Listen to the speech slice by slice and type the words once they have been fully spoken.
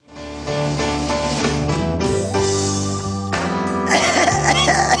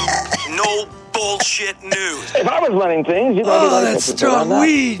bullshit news. If I was running things, you'd already like that's strong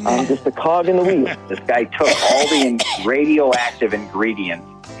weed, man. I'm just a cog in the wheel. This guy took all the radioactive ingredients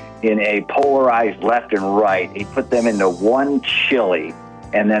in a polarized left and right. He put them into one chili,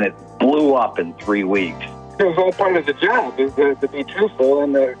 and then it blew up in 3 weeks. It was all part of the job, to be truthful,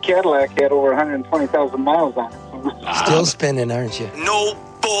 and the Cadillac had over 120,000 miles on it. Still spinning, aren't you? No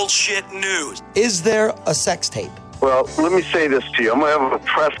bullshit news. Is there a sex tape? Well, let me say this to you. I'm going to have a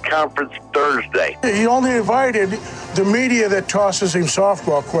press conference Thursday. He only invited the media that tosses him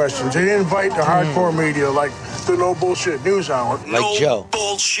softball questions. He didn't invite the hardcore media like the No Bullshit News Hour. No Joe.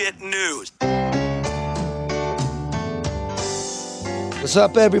 bullshit news. What's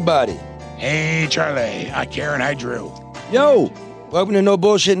up, everybody? Hey, Charlie. Hi, Karen. Hi, Drew. Yo. Welcome to No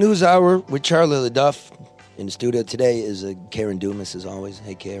Bullshit News Hour with Charlie LaDuff. In the studio today is Karen Dumas, as always.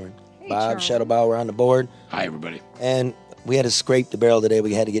 Hey, Karen. Hey, Bob Charlie. Shadowbauer on the board. Hi, everybody. And we had to scrape the barrel today.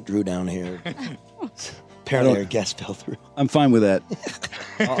 We had to get Drew down here. Apparently our guest fell through. I'm fine with that.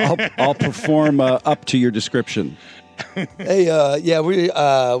 I'll perform up to your description. Hey,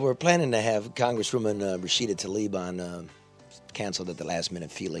 we're planning to have Congresswoman Rashida Tlaib on, canceled at the last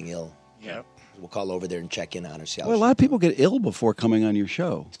minute, feeling ill. Yep. We'll call over there and check in on her. See how Well, a lot of people get ill before coming on your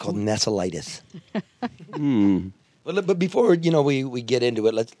show. It's called nasalitis. But before we get into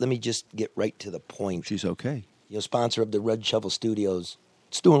it, let me just get right to the point. She's okay. Sponsor of the Red Shovel Studios.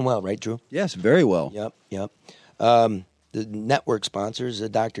 It's doing well, right, Drew? Yes, very well. Yep. The network sponsors,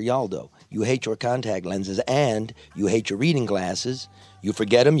 Dr. Yaldo. You hate your contact lenses and you hate your reading glasses. You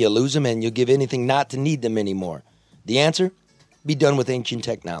forget them, you lose them, and you give anything not to need them anymore. The answer? Be done with ancient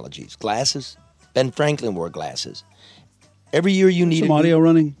technologies. Glasses? Ben Franklin wore glasses. Every year you need some audio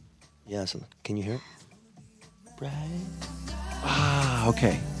running? Yes. Can you hear it? Right. Ah,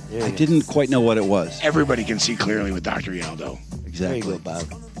 okay. There I you go. didn't quite know what it was. Everybody can see clearly with Dr. Yaldo. Exactly. There you go, Bob.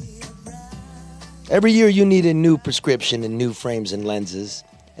 Every year you need a new prescription and new frames and lenses,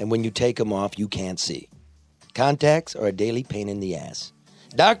 and when you take them off, you can't see. Contacts are a daily pain in the ass.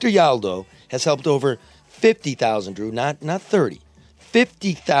 Dr. Yaldo has helped over 50,000, Drew, not 30,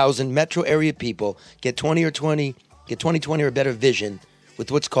 50,000 metro area people get 20/20 or better vision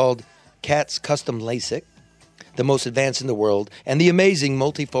with what's called CAT's Custom LASIK, the most advanced in the world, and the amazing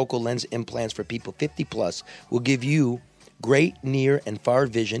multifocal lens implants for people 50 plus will give you great near and far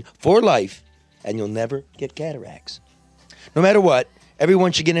vision for life, and you'll never get cataracts. No matter what,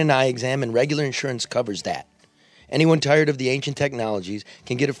 everyone should get an eye exam, and regular insurance covers that. Anyone tired of the ancient technologies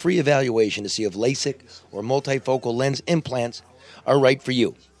can get a free evaluation to see if LASIK or multifocal lens implants are right for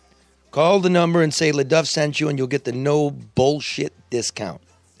you. Call the number and say LaDuff sent you, and you'll get the no bullshit discount.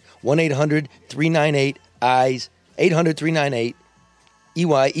 1-800-398-EYES,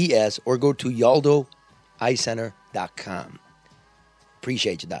 800-398-EYES, or go to YaldoEyeCenter.com.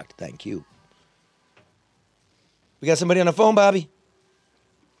 Appreciate you, doctor. Thank you. We got somebody on the phone, Bobby?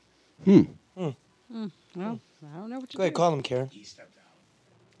 Well, I don't know what to Go ahead, do. call him, Karen. He stepped out.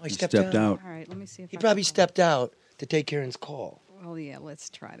 Oh, he stepped out. All right, let me see if He I probably can- stepped out to take Karen's call. Well, yeah, let's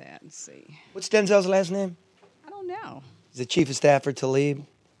try that and see. What's Denzel's last name? I don't know. He's the chief of staff for Tlaib.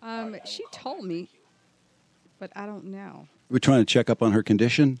 She told me, but I don't know. We're trying to check up on her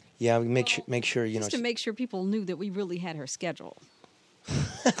condition. Yeah, make sure you know. Just to make sure people knew that we really had her schedule.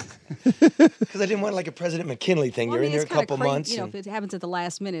 Because I didn't want like a President McKinley thing. Well, You're in there a it's kinda couple crazy, months. You know, and- if it happens at the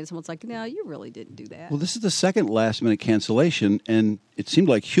last minute, someone's like, "No, you really didn't do that." Well, this is the second last-minute cancellation, and it seemed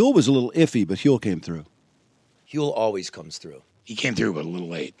like Huell was a little iffy, but Huell came through. Huell always comes through. He came through, but a little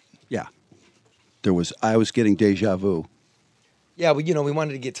late. Yeah. I was getting deja vu. Yeah, we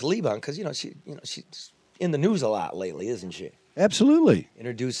wanted to get Tlaib on because she's in the news a lot lately, isn't she? Absolutely.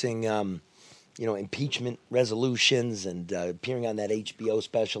 Introducing impeachment resolutions and appearing on that HBO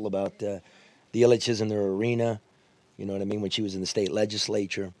special about the Ilitches in their arena. You know what I mean? When she was in the state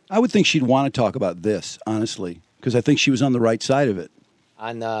legislature. I would think she'd want to talk about this, honestly, because I think she was on the right side of it.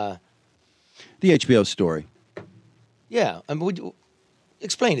 On the HBO story. Yeah, I mean,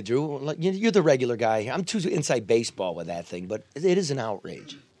 explain it, Drew. Like, you're the regular guy. I'm too inside baseball with that thing, but it is an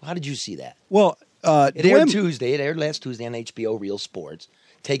outrage. How did you see that? Well, it aired Tuesday. It aired last Tuesday on HBO Real Sports,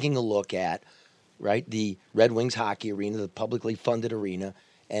 taking a look at the Red Wings hockey arena, the publicly funded arena,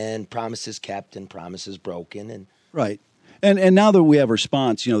 and promises kept and promises broken, and right. And now that we have a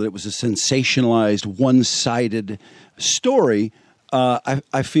response, that it was a sensationalized, one-sided story,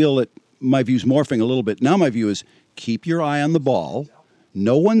 I feel that my view's morphing a little bit. Now my view is keep your eye on the ball.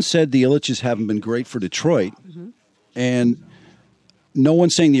 No one said the Ilitches haven't been great for Detroit. Mm-hmm. And no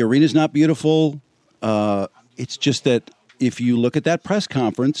one's saying the arena's not beautiful. It's just that if you look at that press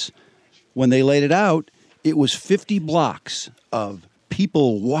conference, when they laid it out, it was 50 blocks of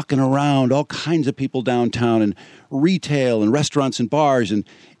people walking around, all kinds of people downtown, and retail and restaurants and bars. And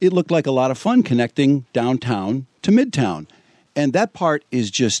it looked like a lot of fun connecting downtown to Midtown. And that part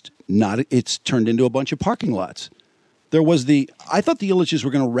is just not, it's turned into a bunch of parking lots. I thought the Ilitches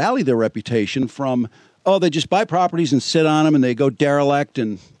were going to rally their reputation from, they just buy properties and sit on them and they go derelict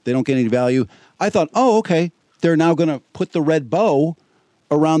and they don't get any value. I thought, okay, they're now going to put the red bow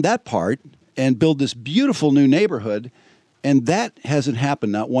around that part and build this beautiful new neighborhood. And that hasn't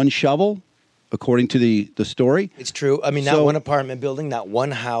happened. Not one shovel, according to the story. It's true. I mean, not one apartment building, not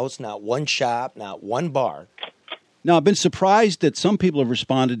one house, not one shop, not one bar. Now, I've been surprised that some people have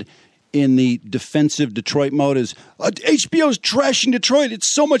responded in the defensive Detroit mode as, HBO's trashing Detroit.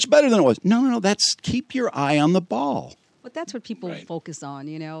 It's so much better than it was. No, that's keep your eye on the ball. But that's what people focus on,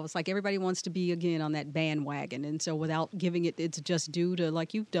 It's like everybody wants to be, again, on that bandwagon. And so without giving it its just due to,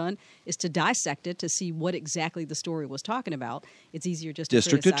 like you've done, is to dissect it to see what exactly the story was talking about. It's easier just to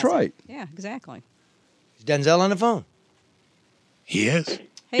District criticize Detroit. it. Yeah, exactly. Is Denzel on the phone? He is.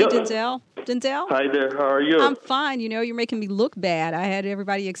 Hey, Denzel. Denzel? Hi there. How are you? I'm fine. You're making me look bad. I had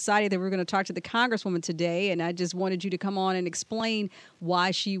everybody excited that we were going to talk to the Congresswoman today, and I just wanted you to come on and explain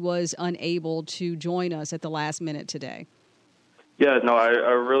why she was unable to join us at the last minute today. Yeah, no, I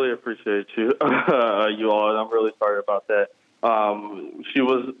really appreciate you, you all, and I'm really sorry about that. She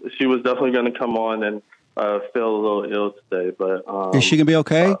was definitely going to come on and feel a little ill today, but is she going to be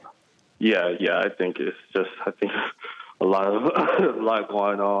okay? Yeah. I think a lot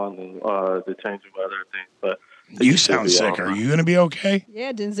going on, and the changing weather thing. But you sound sick. Are you going to be okay?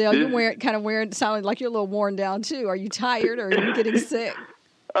 Yeah, Denzel, you're sounding like you're a little worn down too. Are you tired or are you getting sick?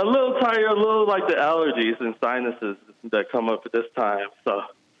 A little tired, a little like the allergies and sinuses that come up at this time. So.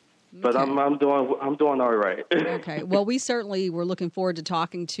 But okay. I'm doing all right. Okay. Well, we certainly were looking forward to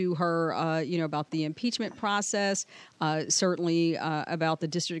talking to her, about the impeachment process, certainly about the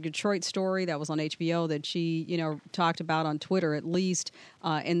District of Detroit story that was on HBO that she, talked about on Twitter at least,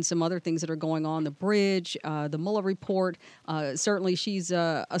 and some other things that are going on, the bridge, the Mueller report. Certainly she's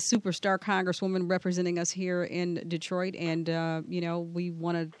a superstar congresswoman representing us here in Detroit, and, we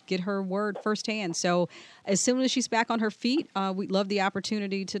want to get her word firsthand. So as soon as she's back on her feet, we'd love the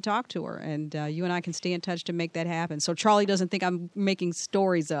opportunity to talk to her, and you and I can stay in touch to make that happen. So Charlie doesn't think I'm making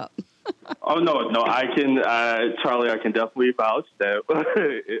stories up. Oh no, I can, Charlie. I can definitely vouch that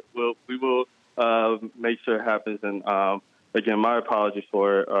we will make sure it happens. And again, my apologies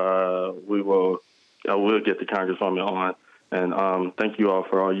for it. We'll get the Congresswoman on, and thank you all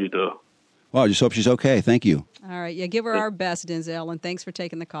for all you do. Well, I just hope she's okay. Thank you. All right, yeah, give her our best, Denzel, and thanks for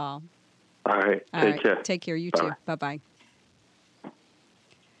taking the call. All right, take care. Take care. You too. Bye-bye.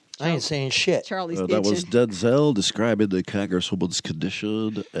 I ain't saying shit. Charlie's that was Denzel describing the Congresswoman's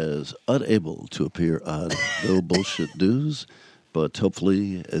condition as unable to appear on No Bullshit News, but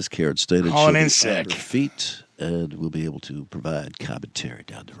hopefully, as Karen stated, she'll be on her feet and we'll be able to provide commentary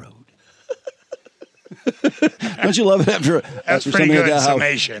down the road. Don't you love it after something like that?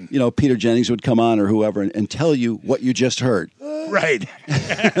 Summation. How, Peter Jennings would come on or whoever and tell you what you just heard. Right.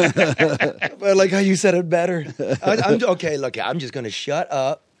 Well, like how you said it better. Okay, look, I'm just going to shut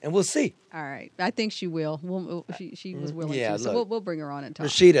up. And we'll see. All right. I think she will. She was willing to. So we'll bring her on and talk.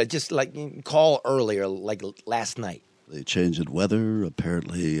 Rashida, just call earlier, like last night. The change in weather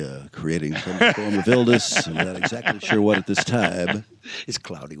apparently creating some form of illness. I'm not exactly sure what at this time. It's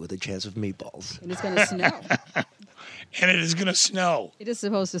cloudy with a chance of meatballs. And it's going to snow. And it is going to snow. It is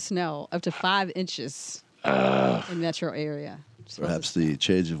supposed to snow up to 5 inches in metro area. Perhaps the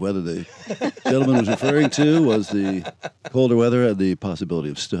change of weather the gentleman was referring to was the colder weather and the possibility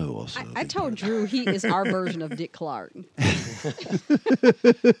of snow also. I told Drew he is our version of Dick Clark.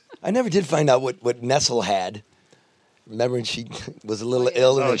 I never did find out what Nessel had. Remember when she was a little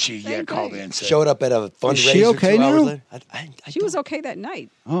ill? Oh, she called in. Showed up at a fundraiser. Is she okay 2 hours now? later. She was okay that night.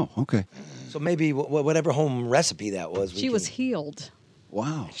 Oh, okay. So maybe whatever home recipe that was. She was healed.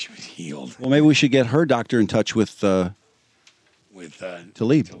 Wow. She was healed. Well, maybe we should get her doctor in touch with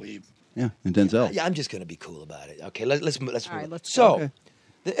Tlaib. Yeah, and Denzel. Yeah, I'm just going to be cool about it. Okay, let's move on.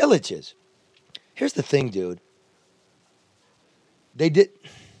 The Ilitches. Here's the thing, dude. They did.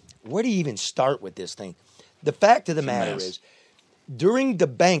 Where do you even start with this thing? The fact of the matter is, during the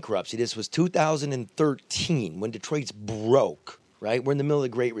bankruptcy, this was 2013 when Detroit's broke. Right, we're in the middle of the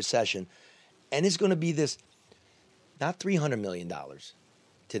Great Recession, and it's going to be this, not $300 million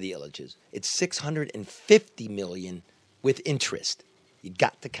to the Ilitches. It's $650 million. With interest. You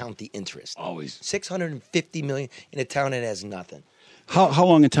got to count the interest. Always. $650 million in a town that has nothing. How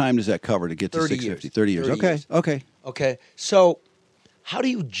long a time does that cover to get to 30 650? years. 30 years. 30 years. Okay. So how do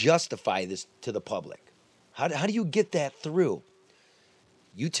you justify this to the public? How do you get that through?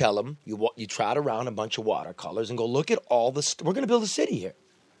 You tell them, you trot around a bunch of watercolors and go, look at all the, we're going to build a city here.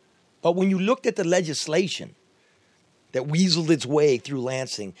 But when you looked at the legislation that weaseled its way through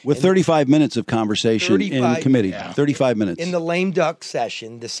Lansing. With 35 minutes of conversation in committee. Yeah. 35 minutes. In the lame duck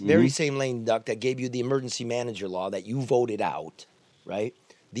session, this very same lame duck that gave you the emergency manager law that you voted out, right?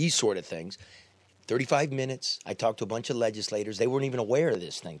 These sort of things. 35 minutes. I talked to a bunch of legislators. They weren't even aware of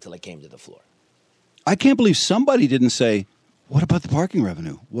this thing till it came to the floor. I can't believe somebody didn't say, what about the parking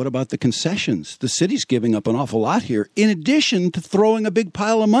revenue? What about the concessions? The city's giving up an awful lot here, in addition to throwing a big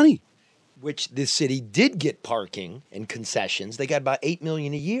pile of money. Which the city did get parking and concessions. They got about $8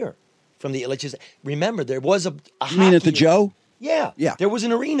 million a year from the elections. Remember, there was a you mean at the Joe? Yeah. Yeah. There was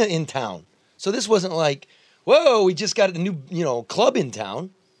an arena in town. So this wasn't like, whoa, we just got a new, club in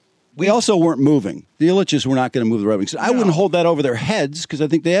town. We also weren't moving. The Illiches were not going to move the Red Wings. I wouldn't hold that over their heads because I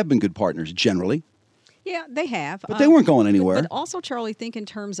think they have been good partners generally. Yeah, they have. But they weren't going anywhere. But also, Charlie, think in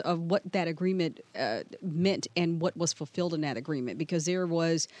terms of what that agreement meant and what was fulfilled in that agreement, because there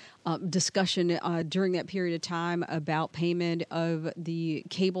was discussion during that period of time about payment of the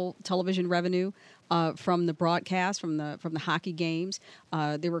cable television revenue from the broadcast, from the hockey games.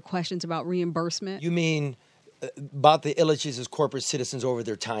 There were questions about reimbursement. You mean about the Illiches as corporate citizens over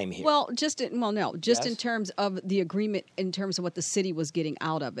their time here? Well, in terms of the agreement, in terms of what the city was getting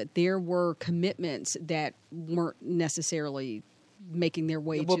out of it. There were commitments that weren't necessarily making their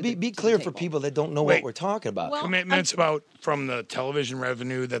way to the be clear for people that don't know what we're talking about. Well, commitments about from the television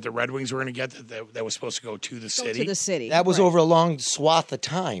revenue that the Red Wings were going to get that was supposed to go to the city. To the city. That was over a long swath of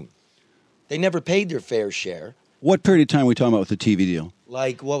time. They never paid their fair share. What period of time are we talking about with the TV deal?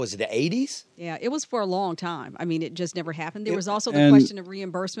 Like, what was it, the 80s? Yeah, it was for a long time. I mean, it just never happened. There was also the question of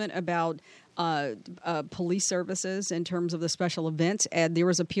reimbursement about police services in terms of the special events. And there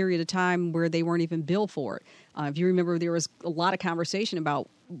was a period of time where they weren't even billed for it. If you remember, there was a lot of conversation about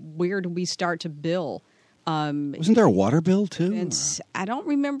where do we start to bill. Wasn't there a water bill, too? I don't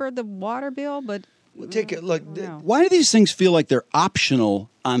remember the water bill, but... Take it. Look, why do these things feel like they're optional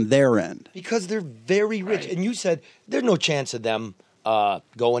on their end? Because they're very rich. Right. And you said there's no chance of them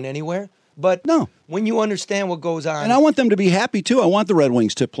going anywhere. But no, when you understand what goes on. And I want them to be happy, too. I want the Red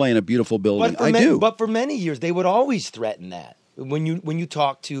Wings to play in a beautiful building. I do. But for many years, they would always threaten that. When you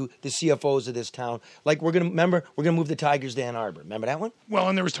talk to the CFOs of this town, like we're gonna move the Tigers to Ann Arbor. Remember that one? Well,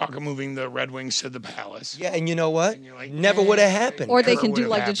 and there was talk of moving the Red Wings to the Palace. Yeah, and you know what? Like, never would have happened. Or they can do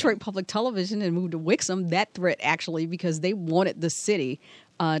like Detroit Public Television and move to Wixom. That threat actually, because they wanted the city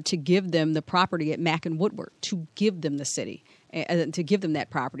to give them the property at Mack and Woodward, to give them the city. To give them that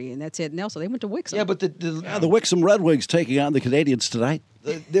property, and that's it. And also, they went to Wixom. Yeah, but the Wixom Red Wings taking on the Canadians tonight.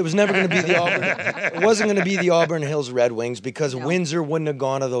 There was never going to be the Auburn. It wasn't going to be the Auburn Hills Red Wings because Windsor wouldn't have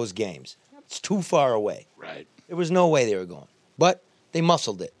gone to those games. It's too far away. Right. There was no way they were going. But they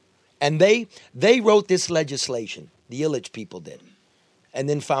muscled it, and they wrote this legislation. The Illich people did, and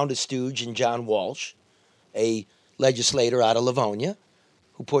then found a stooge in John Walsh, a legislator out of Livonia,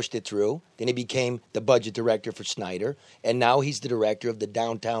 who pushed it through. Then he became the budget director for Snyder, and now he's the director of the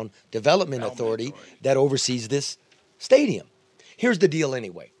Downtown Development Authority that oversees this stadium. Here's the deal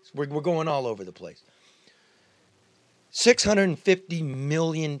anyway. We're going all over the place. $650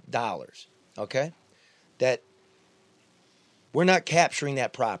 million, okay? That we're not capturing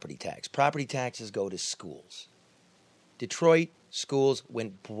that property tax. Property taxes go to schools. Detroit schools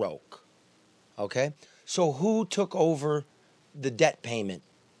went broke, okay? So who took over the debt payment?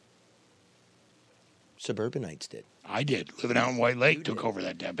 Suburbanites did. I did. Living out in White Lake took over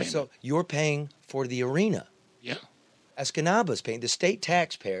that debt payment. So you're paying for the arena. Yeah. Escanaba's paying, the state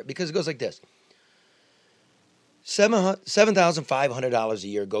taxpayer, because it goes like this. $7,500 a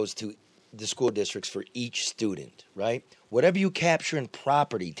year goes to the school districts for each student, right? Whatever you capture in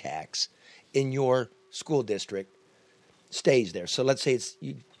property tax in your school district stays there. So let's say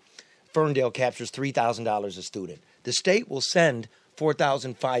Ferndale captures $3,000 a student. The state will send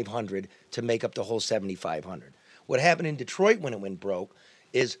 $4,500 to make up the whole $7,500. What happened in Detroit when it went broke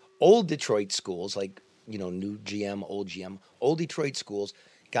is old Detroit schools, like new GM, old Detroit schools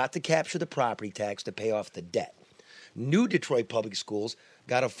got to capture the property tax to pay off the debt. New Detroit public schools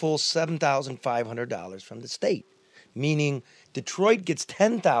got a full $7,500 from the state, meaning Detroit gets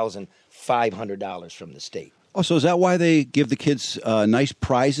 $10,500 from the state. Oh, so is that why they give the kids nice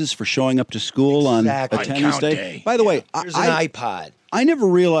prizes for showing up to school on attendance day? By the way, here's an iPod. I never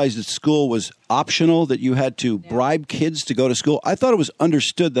realized that school was optional, that you had to bribe kids to go to school. I thought it was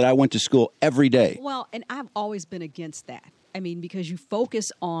understood that I went to school every day. Well, and I've always been against that. I mean, because you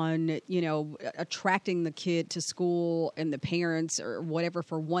focus on, attracting the kid to school and the parents or whatever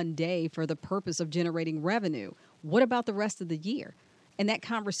for one day for the purpose of generating revenue. What about the rest of the year? and that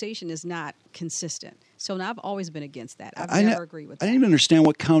conversation is not consistent. So now I've always been against that. I've never agreed with I that. didn't even understand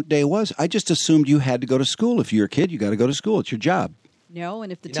what count day was. I just assumed you had to go to school. If you're a kid, you got to go to school. It's your job. No,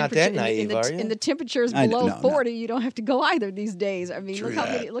 and if the You're not temperature that naive, are you? and the temperature is I know, below no. 40, you don't have to go either these days. I mean, True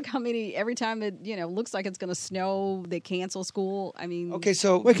look how many every time it looks like it's going to snow, they cancel school. I mean, Okay,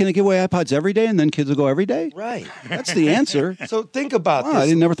 so Wait, can they give away iPods every day and then kids will go every day? right. That's the answer. So think about Wow, this. I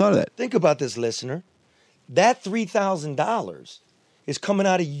didn't never thought of that. Think about this, listener. That $3,000 is coming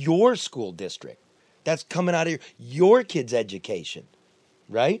out of your school district. That's coming out of your kid's education,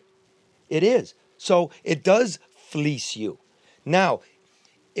 right? It is. So it does fleece you. Now,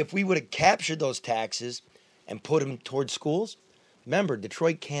 if we would have captured those taxes and put them towards schools, remember,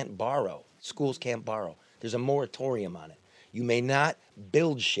 Detroit can't borrow. Schools can't borrow. There's a moratorium on it. You may not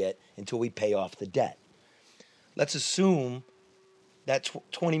build shit until we pay off the debt. Let's assume that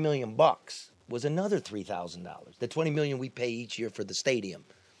 $20 million was another $3,000. The $20 million we pay each year for the stadium.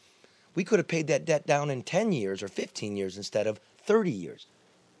 We could have paid that debt down in 10 years or 15 years instead of 30 years.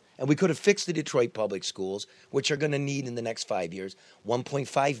 And we could have fixed the Detroit public schools, which are going to need in the next 5 years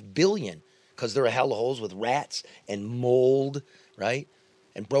 $1.5 billion, because there are hellholes with rats and mold, right?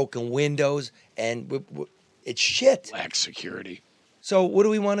 And broken windows, and it's shit. Lack security. So what do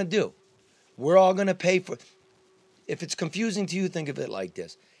we want to do? We're all going to pay for. If it's confusing to you, think of it like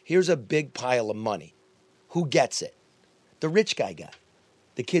this. Here's a big pile of money. Who gets it? The rich guy got it.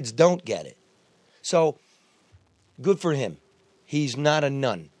 The kids don't get it. So good for him. He's not a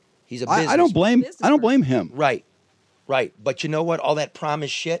nun. He's a business. I don't blame him. Right. But you know what? All that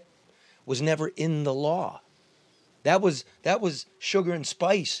promised shit was never in the law. That was sugar and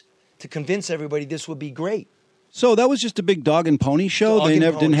spice to convince everybody this would be great. So that was just a big dog and pony show. Dog They and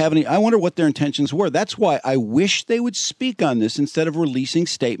never pony. didn't have any. I wonder what their intentions were. That's why I wish they would speak on this instead of releasing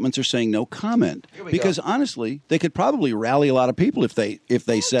statements or saying no comment. Because honestly, they could probably rally a lot of people if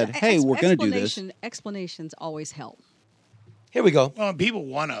they said, "Hey, we're going to do this." Explanations always help. Here we go. Well, people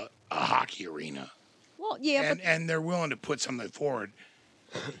want a hockey arena. Well, yeah, and they're willing to put something forward,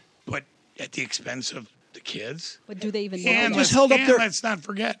 but at the expense of the kids. but do they even know? And, that? let's not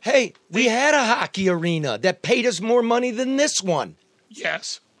forget. Hey, we had a hockey arena that paid us more money than this one.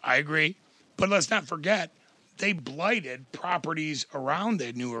 Yes, I agree. But let's not forget, they blighted properties around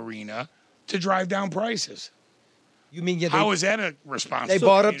the new arena to drive down prices. You mean How is that a response? They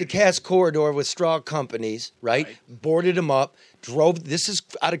bought up the Cass Corridor with straw companies, right? Boarded them up, drove. This is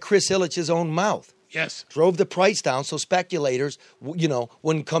out of Chris Illich's own mouth. Yes. Drove the price down so speculators,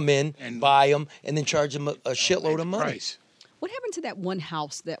 wouldn't come in and buy them and then charge them a shitload of money. Price. What happened to that one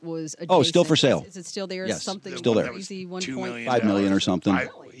house that was adjacent? Oh, still for sale. Is it still there? Yes, Something still there. crazy, $2 million. $5 million or something.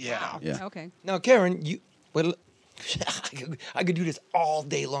 Yeah. Okay. Now, Karen, I could do this all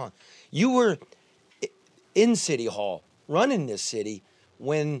day long. You were in City Hall, running this city,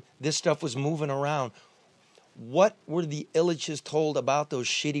 when this stuff was moving around. What were the Illiches told about those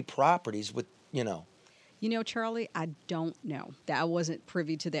shitty properties with, Charlie, I don't know. I wasn't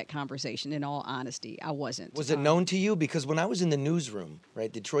privy to that conversation, in all honesty. I wasn't. Was it known to you? Because when I was in the newsroom,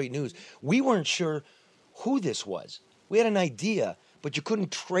 right, Detroit News, we weren't sure who this was. We had an idea, but you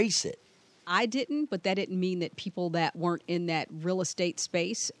couldn't trace it. I didn't, but that didn't mean that people that weren't in that real estate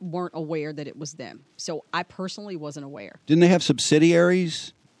space weren't aware that it was them. So I personally wasn't aware. Didn't they have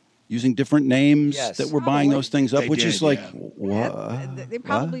subsidiaries using different names that were buying those things up? They which did, is like, yeah. what? They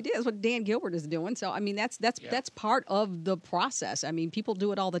probably did. That's what Dan Gilbert is doing. So I mean, that's part of the process. I mean, people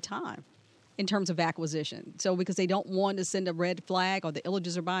do it all the time in terms of acquisition. So because they don't want to send a red flag, or the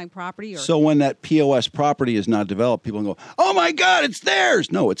Illiches are buying property, or So when that POS property is not developed, people go, "Oh my God, it's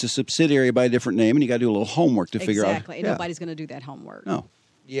theirs!" No, it's a subsidiary by a different name, and you got to do a little homework to figure out. Exactly, and nobody's going to do that homework. No.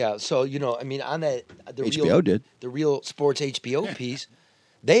 Yeah, so, on that, HBO did. The Real Sports HBO piece,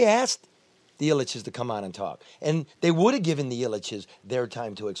 they asked the Illiches to come on and talk. And they would have given the Illiches their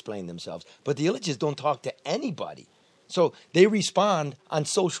time to explain themselves. But the Illiches don't talk to anybody. So they respond on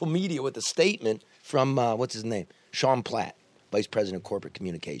social media with a statement from, what's his name? Sean Platt, Vice President of Corporate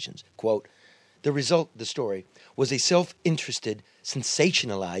Communications. Quote, the story, was a self-interested,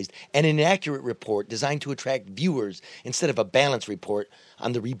 sensationalized, and inaccurate report designed to attract viewers instead of a balanced report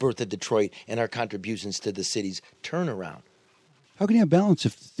on the rebirth of Detroit and our contributions to the city's turnaround. How can you have balance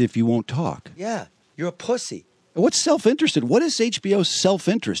if you won't talk? Yeah, you're a pussy. What's self-interested? What is HBO's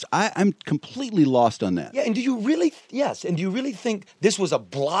self-interest? I'm completely lost on that. Yeah, and do you really think this was a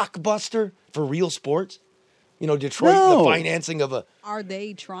blockbuster for Real Sports? Detroit, No. the financing of a. Are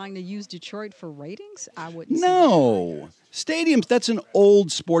they trying to use Detroit for ratings? I wouldn't. No. Stadiums, that's an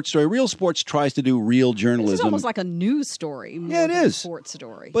old sports story. Real sports tries to do real journalism. It's almost like a news story. Yeah, it than a is. sports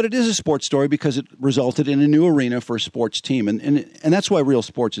story. But it is a sports story because it resulted in a new arena for a sports team. And that's why real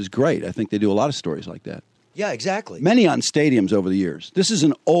sports is great. I think they do a lot of stories like that. Yeah, exactly. Many on stadiums over the years. This is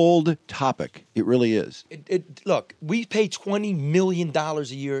an old topic. It really is. Look, we pay $20 million a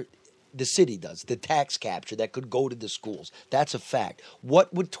year. The city does, the tax capture that could go to the schools. That's a fact.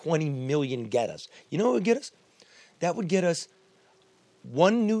 What would $20 million get us? You know what would get us? That would get us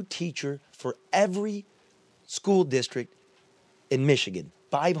one new teacher for every school district in Michigan,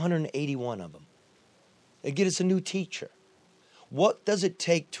 581 of them. It'd get us a new teacher. What does it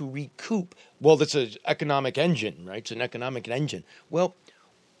take to recoup? Well, that's an economic engine, right? It's an economic engine. Well,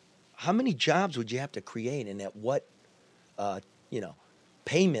 how many jobs would you have to create and at what,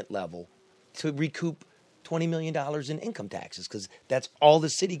 payment level to recoup $20 million in income taxes? Because that's all the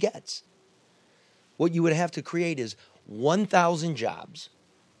city gets. What you would have to create is 1,000 jobs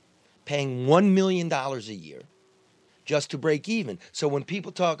paying $1 million a year just to break even. So when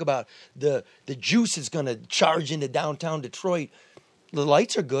people talk about the juice is going to charge into downtown Detroit, the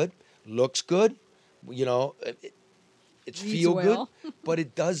lights are good, looks good, it's feel well. good, but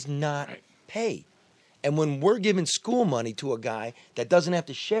it does not pay. And when we're giving school money to a guy that doesn't have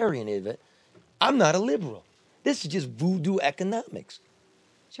to share any of it, I'm not a liberal. This is just voodoo economics.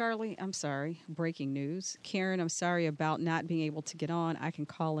 Charlie, I'm sorry. Breaking news. Karen, I'm sorry about not being able to get on. I can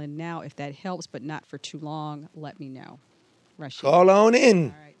call in now if that helps, but not for too long. Let me know. Rashida. Call on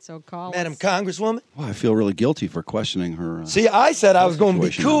in. All right, so call Madam us. Congresswoman. Well, I feel really guilty for questioning her. See, I said I was going to be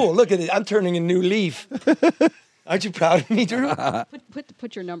situation. cool. Look at it. I'm turning a new leaf. Aren't you proud of me, Drew?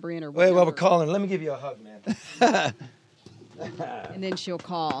 Put your number in or Wait, whatever. we're calling. Let me give you a hug, man. And then she'll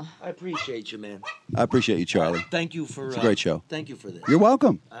call. I appreciate you, man. I appreciate you, Charlie. Thank you for... It's a great show. Thank you for this. You're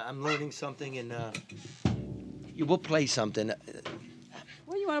welcome. I'm learning something, and we'll play something.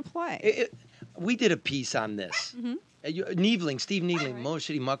 What do you want to play? We did a piece on this. Mm-hmm. Steve Needling, Motor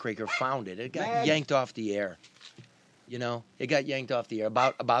City Muckraker found it. It got yanked off the air. It got yanked off the air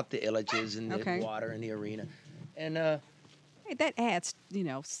about the illages and the water in the arena. And hey, that adds,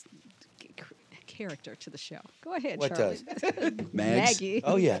 character to the show. Go ahead, what Charlie. does? Maggie.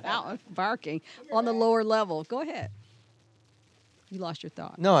 Oh, yeah. Out barking on the lower level. Go ahead. You lost your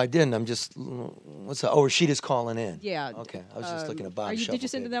thought. No, I didn't. I'm just... What's that? Oh, Rashida's calling in. Yeah. Okay. I was just looking at Bob's Did you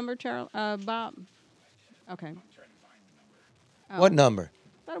send the number, Charlie? Bob? Okay. What number?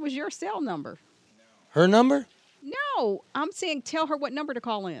 I thought it was your cell number. Her number? No. I'm saying tell her what number to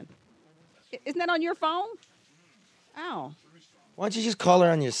call in. Isn't that on your phone? Oh. Why don't you just call her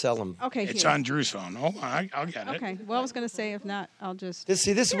on your cell? Okay. It's here. on Drew's phone. Hold on, I'll get it. Okay. Well, I was going to say if not, I'll just... This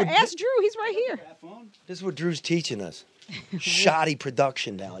is what... Ask Drew. He's right here. This is what Drew's teaching us. Shoddy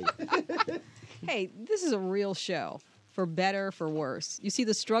production value. Hey, this is a real show. For better, for worse. You see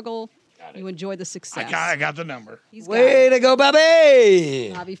the struggle, you enjoy the success. I got the number. Way to go,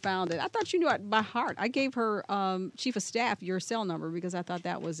 Bobby! Bobby found it. I thought you knew it by heart. I gave her chief of staff your cell number because I thought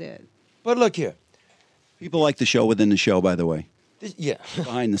that was it. But look here. People like the show within the show, by the way. Yeah.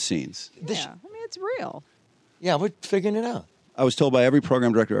 Behind the scenes. Yeah, I mean, it's real. Yeah, we're figuring it out. I was told by every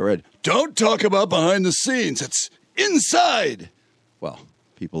program director I read, don't talk about behind the scenes. It's inside. Well,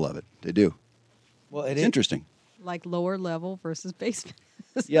 people love it. They do. Well, it's interesting. Like lower level versus basement.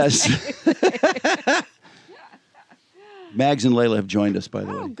 Yes. Mags and Layla have joined us, by the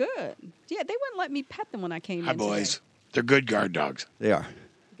way. Oh, good. Yeah, they wouldn't let me pet them when I came Hi, in boys. today. They're good guard dogs. They are.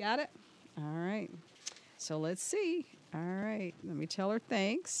 You got it? All right. So let's see. All right. Let me tell her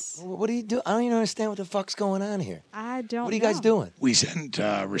thanks. What do you do? I don't even understand what the fuck's going on here. I don't know. What are you guys doing? We sent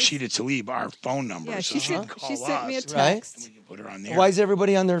Rashida Tlaib our phone number. Yeah, so she she can sent call me a us. text. And we can put her on there. Why is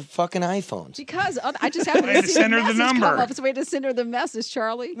everybody on their fucking iPhones? Because I just happened We had to to see send the her the message number. come up. So we had to send her the message,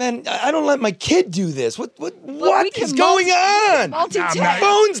 Charlie. Man, I don't let my kid do this. What we is can going on? multitask. My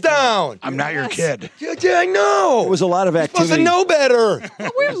phone's down. I'm not your kid. Yeah, I know. There was a lot of You're supposed to activity. know better.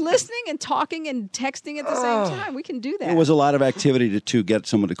 Well, we're listening and talking and texting at the same time. We can do that. There was a lot of activity to get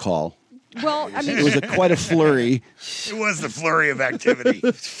someone to call. Well, I mean, It was quite a flurry. It was the flurry of activity.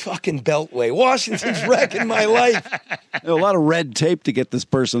 Fucking Beltway. Washington's wrecking my life. There was a lot of red tape to get this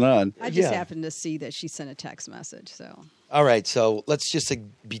person on. I just Yeah. happened to see that she sent a text message. So All right, so let's just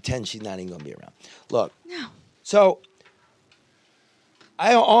pretend she's not even going to be around. Look. No. So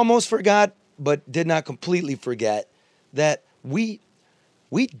I almost forgot, but did not completely forget that we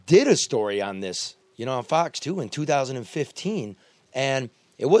did a story on this, on Fox 2 in 2015, and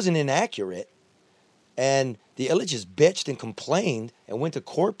it wasn't inaccurate. And the Illiches bitched and complained and went to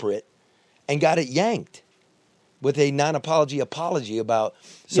corporate and got it yanked. with a non-apology apology about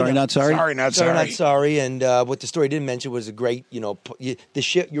Sorry, not sorry? Sorry, not sorry, sorry. not sorry. And what the story didn't mention was a great, the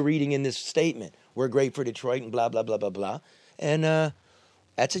shit you're reading in this statement. We're great for Detroit and blah, blah, blah, blah, blah. And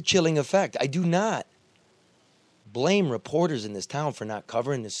that's a chilling effect. I do not blame reporters in this town for not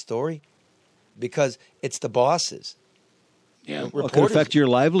covering this story because it's the bosses. Yeah. Well, it could affect your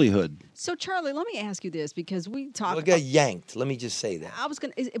livelihood. So, Charlie, let me ask you this because we talked. Well, got yanked. Let me just say that. I was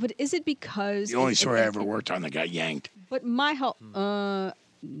going to, but is it because The only story I ever worked on that got yanked. But my help,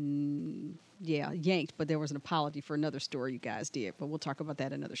 yeah, yanked. But there was an apology for another story you guys did. But we'll talk about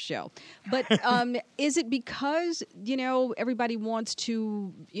that another show. But is it because everybody wants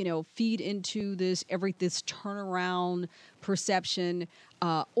to feed into this turnaround perception,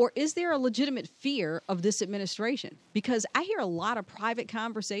 or is there a legitimate fear of this administration? Because I hear a lot of private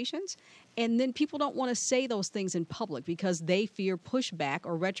conversations, and then people don't want to say those things in public because they fear pushback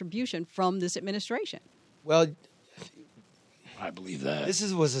or retribution from this administration. Well, I believe that. this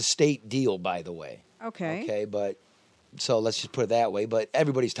was a state deal, by the way. Okay. Okay, but so let's just put it that way. But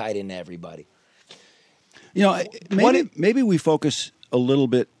everybody's tied into everybody. Maybe we focus a little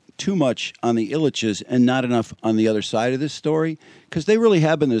bit too much on the Illiches and not enough on the other side of this story, because they really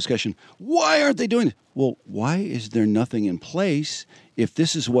have been the discussion. Why aren't they doing it? Well, why is there nothing in place if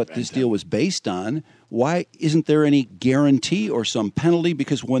this is what this deal was based on? Why isn't there any guarantee or some penalty?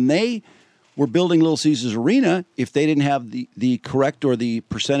 Because when they were building Little Caesars Arena, if they didn't have the correct or the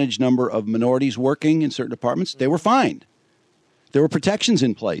percentage number of minorities working in certain departments, they were fined. There were protections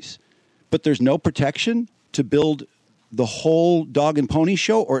in place. But there's no protection to build the whole dog and pony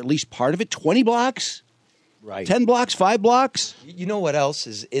show, or at least part of it, 20 blocks? Right. 10 blocks, 5 blocks? You know what else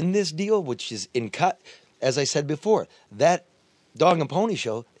is in this deal, which is in cut? As I said before, that dog and pony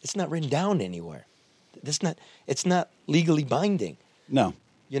show, it's not written down anywhere. It's not legally binding. No.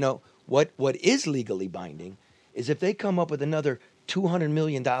 What is legally binding is if they come up with another $200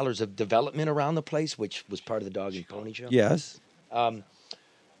 million of development around the place, which was part of the dog and pony show. Yes.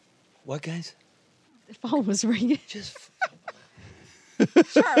 What, guys? The phone was ringing.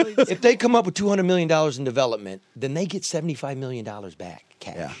 Charlie. If they come up with $200 million in development, then they get $75 million back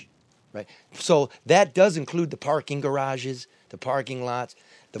cash. Yeah. Right? So that does include the parking garages, the parking lots.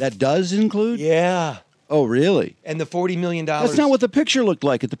 That does include? Yeah. Oh, really? And the $40 million. That's not what the picture looked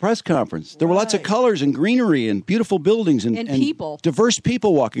like at the press conference. There were lots of colors and greenery and beautiful buildings and people. Diverse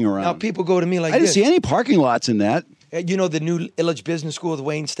people walking around. Now, people go to me like I didn't this. see any parking lots in that. You know the new Illich Business School with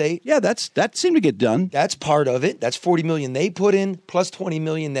Wayne State? Yeah, that seemed to get done. That's part of it. That's $40 million they put in, plus $20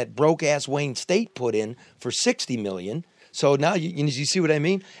 million that broke-ass Wayne State put in for $60 million. So now you see what I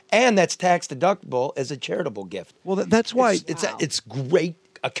mean? And that's tax deductible as a charitable gift. Well, that's why it's great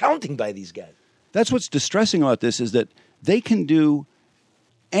accounting by these guys. That's what's distressing about this is that they can do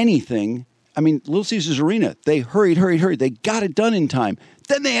anything. I mean, Little Caesars Arena, they hurried. They got it done in time.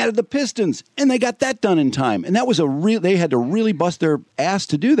 Then they added the Pistons, and they got that done in time. And that was they had to really bust their ass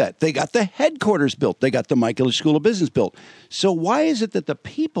to do that. They got the headquarters built. They got the Mike Illich School of Business built. So why is it that the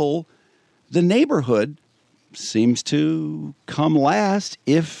people, the neighborhood, seems to come last,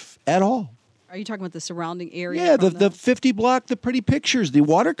 if at all? Are you talking about the surrounding area? Yeah, the 50 block, the pretty pictures, the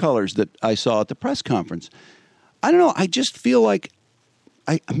watercolors that I saw at the press conference. I don't know. I just feel like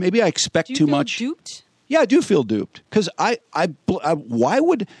maybe I expect too much. Do you feel duped? Yeah, I do feel duped because why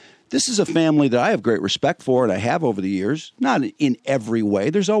would this is a family that I have great respect for and I have over the years. Not in every way.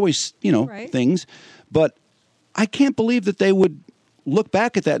 There's always things, but I can't believe that they would look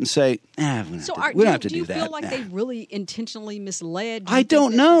back at that and say, we don't have to do that. Do you feel like they really intentionally misled? I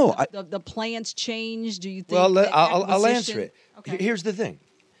don't know. The plans changed? Do you think? Well, I'll answer it. Okay. Here's the thing.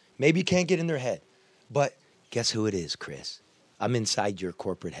 Maybe you can't get in their head, but guess who it is, Chris? I'm inside your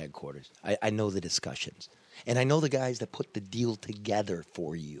corporate headquarters. I know the discussions. And I know the guys that put the deal together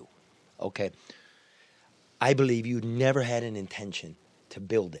for you. Okay? I believe you never had an intention to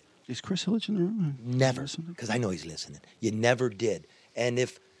build it. Is Chris Illich in the room? Never. Because I know he's listening. You never did. And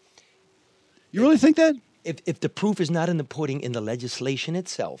if... You really think that? If the proof is not in the pudding in the legislation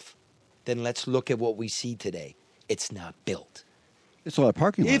itself, then let's look at what we see today. It's not built. It's a lot of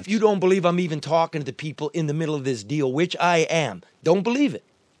parking lots. If you don't believe I'm even talking to the people in the middle of this deal, which I am, don't believe it,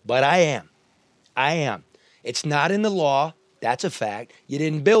 but I am. I am. It's not in the law. That's a fact. You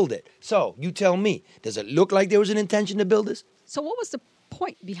didn't build it. So you tell me, does it look like there was an intention to build this? So what was the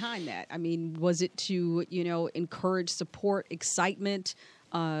point behind that? I mean, was it to, encourage support, excitement,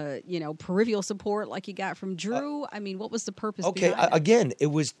 peripheral support like you got from Drew? I mean, what was the purpose behind that? Again,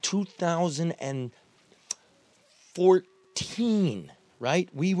 it was 2014, right?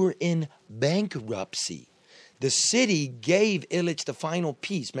 We were in bankruptcy. The city gave Illich the final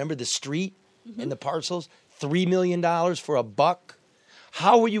piece. Remember the street and the parcels? $3 million for a buck?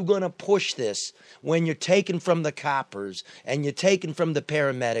 How are you going to push this when you're taking from the coppers and you're taking from the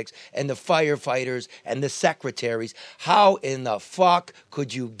paramedics and the firefighters and the secretaries? How in the fuck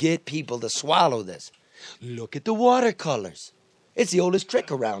could you get people to swallow this? Look at the watercolors. It's the oldest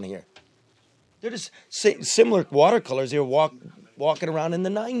trick around here. They're just similar watercolors they were walking around in the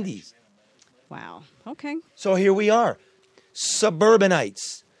 90s. Wow. Okay. So here we are.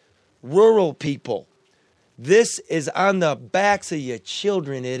 Suburbanites, rural people. This is on the backs of your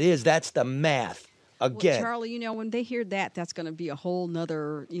children. It is. That's the math. Again. Well, Charlie, when they hear that, that's going to be a whole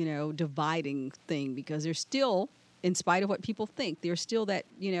nother, dividing thing, because there's still, in spite of what people think, there's still that,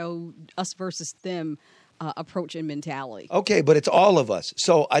 us versus them approach and mentality. Okay, but it's all of us.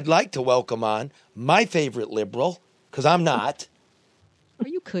 So I'd like to welcome on my favorite liberal, because I'm not. Or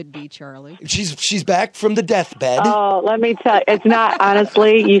you could be, Charlie. She's back from the deathbed. Oh, let me tell you, it's not,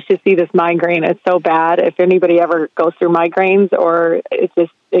 honestly, you should see this migraine. It's so bad. If anybody ever goes through migraines, or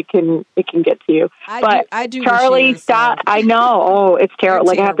it can get to you. I do Charlie, Rashida, stop. so. I know. Oh, it's terrible.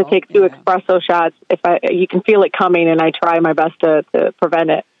 Like, I have to take 2 espresso shots. You can feel it coming, and I try my best to prevent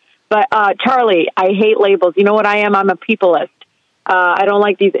it. But, Charlie, I hate labels. You know what I am? I'm a peopleist. I don't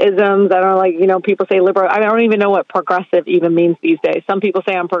like these isms. I don't like, people say liberal. I don't even know what progressive even means these days. Some people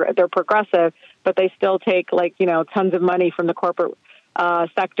say they're progressive, but they still take tons of money from the corporate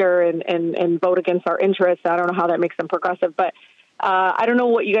sector and vote against our interests. I don't know how that makes them progressive, but I don't know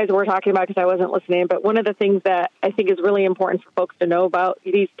what you guys were talking about because I wasn't listening. But one of the things that I think is really important for folks to know about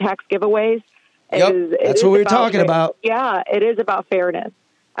these tax giveaways that's what we were talking about. Yeah, it is about fairness.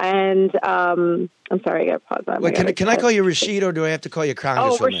 And I'm sorry, I got to pause that. Wait, can I call you Rashida, or do I have to call you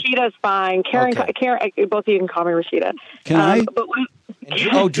Congresswoman? Oh, Rashida's fine. Karen, both of you can call me Rashida. Can I?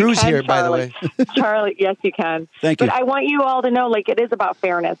 Drew's here, by the way. Charlie, yes, you can. Thank you. But I want you all to know, it is about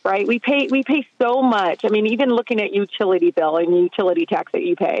fairness, right? We pay so much. I mean, even looking at utility bill and utility tax that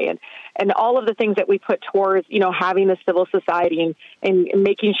you pay, and all of the things that we put towards, having a civil society and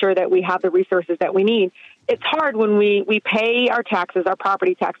making sure that we have the resources that we need. It's hard when we pay our taxes, our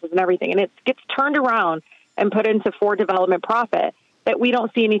property taxes and everything, and it gets turned around and put into for development profit that we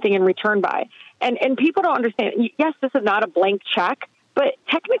don't see anything in return by. And people don't understand. Yes, this is not a blank check, but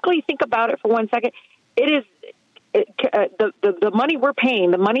technically think about it for 1 second. It is the money we're paying,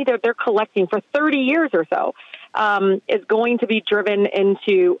 the money that they're collecting for 30 years or so is going to be driven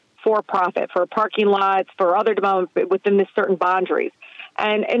into for profit, for parking lots, for other development within this certain boundaries.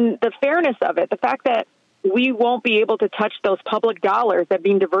 And the fairness of it, the fact that we won't be able to touch those public dollars that are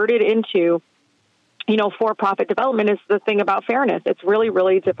being diverted into, for-profit development is the thing about fairness. It's really,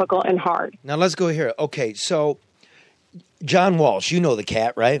 really difficult and hard. Now, let's go here. Okay, so John Walsh, you know the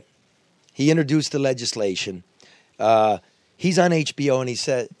cat, right? He introduced the legislation. He's on HBO, and he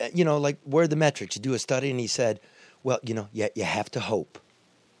said, where are the metrics? You do a study, and he said, well, you have to hope.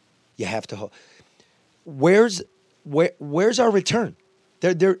 You have to hope. Where's our return?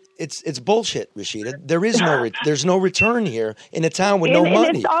 It's bullshit, Rashida. There's no return here in a town with no money.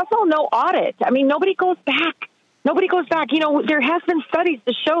 And it's also no audit. I mean, nobody goes back. There has been studies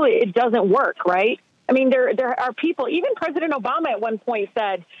to show it doesn't work, right? I mean, there are people, even President Obama at one point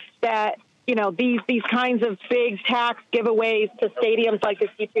said that, these kinds of big tax giveaways to stadiums like this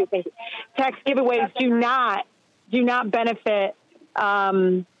U2 thing, tax giveaways do not benefit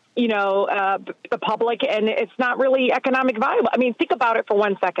the public, and it's not really economic viable. I mean, think about it for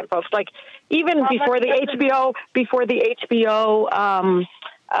 1 second, folks. Like, even before the HBO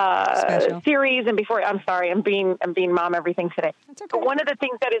series, and before, I'm sorry, I'm being mom everything today. That's okay. But one of the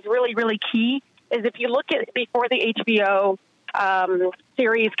things that is really, really key is if you look at before the HBO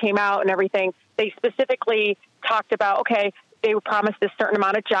series came out and everything, they specifically talked about, okay, they were promised a certain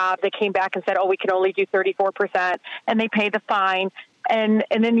amount of jobs. They came back and said, we can only do 34%, and they pay the fine. And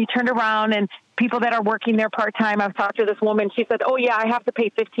then you turned around, and people that are working there part-time, I've talked to this woman. She said, I have to pay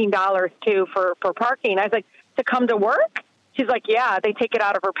 $15 too for parking. I was like, to come to work? She's like, yeah, they take it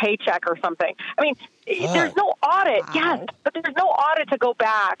out of her paycheck or something. I mean, there's no audit. Wow. Yes, but there's no audit to go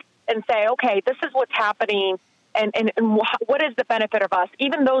back and say, okay, this is what's happening. And what is the benefit of us?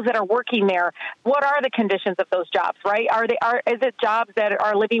 Even those that are working there, what are the conditions of those jobs, right? Is it jobs that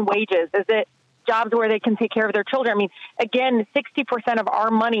are living wages? Is it jobs where they can take care of their children? I mean, again, 60% of our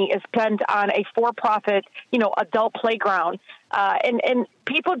money is spent on a for-profit, adult playground. And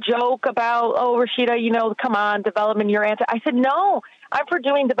people joke about, Rashida, come on, development, your answer. I said, no, I'm for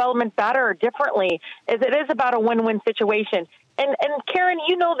doing development better, differently. It is about a win-win situation. And Karen,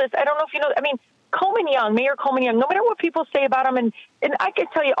 you know this. I don't know if you know. I mean, Mayor Coleman Young, no matter what people say about him, and I can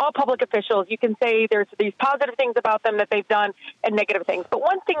tell you all public officials, you can say there's these positive things about them that they've done and negative things. But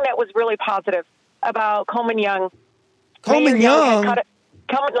one thing that was really positive about Coleman Young. Coleman Mayor Young? had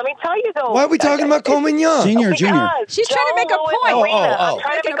let me tell you, though. Why are we talking about Coleman Young? Senior, junior. She's trying to make a point. I'm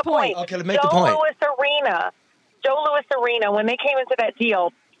trying to make a point. Okay, let's make the point. Joe Louis Arena, when they came into that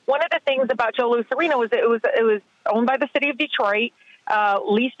deal, one of the things about Joe Louis Arena was it was owned by the city of Detroit,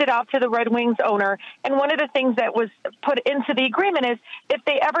 leased it out to the Red Wings owner. And one of the things that was put into the agreement is if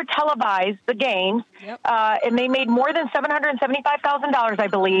they ever televised the games, and they made more than $775,000, I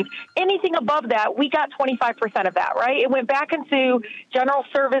believe, anything above that, we got 25% of that, right? It went back into general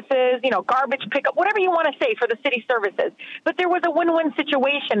services, garbage pickup, whatever you want to say for the city services. But there was a win-win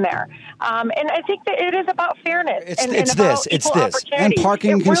situation there. And I think that it is about fairness. It's this. And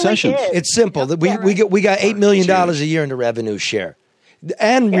parking really concessions. is. It's simple. We got $8 million a year in the revenue share.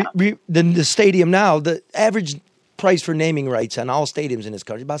 And the stadium now, the average price for naming rights on all stadiums in this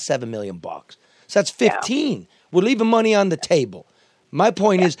country is about $7 million. So that's 15. We're leaving money on the table. My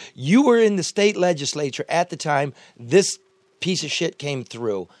point is, you were in the state legislature at the time this piece of shit came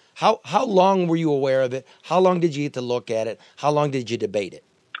through. How long were you aware of it? How long did you get to look at it? How long did you debate it?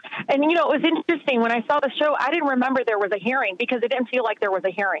 And, it was interesting. When I saw the show, I didn't remember there was a hearing because it didn't feel like there was a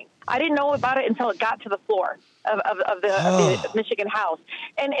hearing. I didn't know about it until it got to the floor of the Michigan House.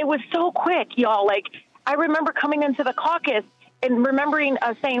 And it was so quick, y'all. Like, I remember coming into the caucus and remembering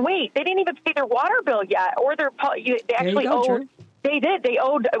saying, wait, they didn't even pay their water bill yet. Or they actually owed. They did. They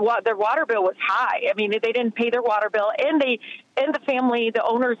owed their water bill was high. I mean, they didn't pay their water bill. And the family, the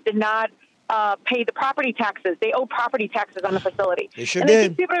owners did not pay the property taxes. They owe property taxes on the facility. They sure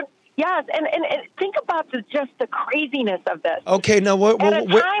did. Yes, and think about just the craziness of this. Okay, now what? At a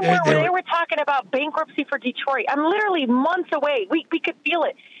time where they were talking about bankruptcy for Detroit, I'm literally months away. We could feel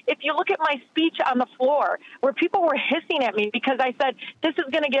it. If you look at my speech on the floor, where people were hissing at me because I said this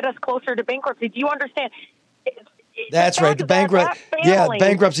is going to get us closer to bankruptcy. Do you understand? That's right. The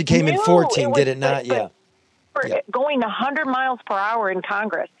bankruptcy came in 14, did it not? Yeah. Going 100 miles per hour in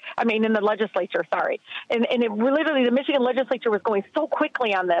Congress. I mean, in the legislature, sorry. And literally the Michigan legislature was going so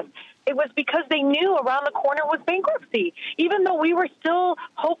quickly on this. It was because they knew around the corner was bankruptcy, even though we were still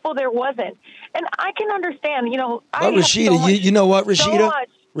hopeful there wasn't. And I can understand, But Rashida, you know what, Rashida?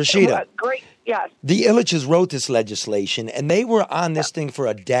 Rashida. Great, yes. The Illiches wrote this legislation, and they were on this thing for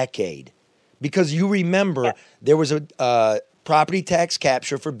a decade. Because you remember there was a property tax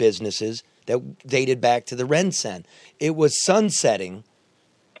capture for businesses that dated back to the Rensen. It was sunsetting,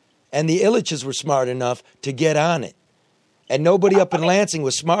 and the Illiches were smart enough to get on it. And nobody up in Lansing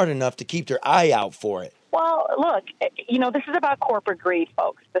was smart enough to keep their eye out for it. Well, look, this is about corporate greed,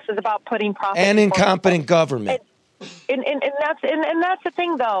 folks. This is about putting profit and incompetent government. And that's the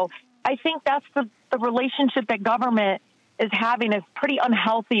thing, though. I think that's the relationship that government is having is pretty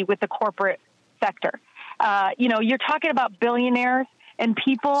unhealthy with the corporate sector. You're talking about billionaires and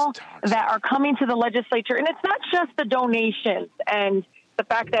people that are coming to the legislature, and it's not just the donations and the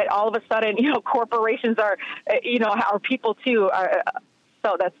fact that all of a sudden, corporations are, our people too.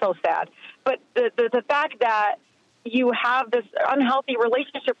 So that's so sad. But the fact that you have this unhealthy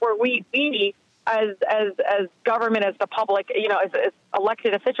relationship where we as government, as the public, as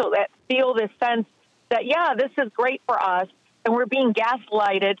elected officials, that feel this sense that this is great for us, and we're being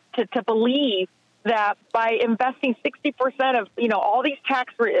gaslighted to believe that by investing 60% of, all these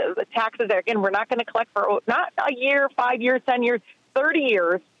taxes that, again, we're not going to collect for not a year, 5 years, 10 years, 30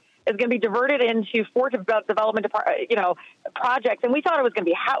 years, is going to be diverted into development, projects. And we thought it was going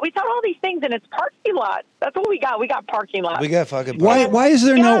to be we thought all these things, and it's parking lots. That's what we got. We got parking lots. We got fucking parking lots. Why is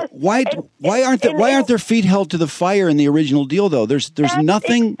there why aren't their feet held to the fire in the original deal, though? There's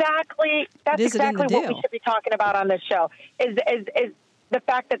nothing. That's exactly what we should be talking about on this show is the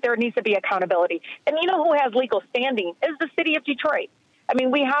fact that there needs to be accountability. And who has legal standing is the city of Detroit. I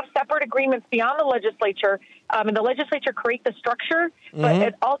mean, we have separate agreements beyond the legislature, and the legislature creates the structure,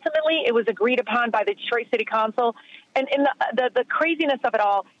 but ultimately it was agreed upon by the Detroit City Council. And the craziness of it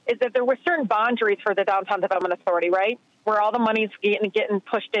all is that there were certain boundaries for the Downtown Development Authority, right, where all the money's getting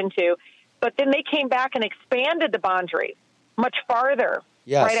pushed into. But then they came back and expanded the boundaries much farther.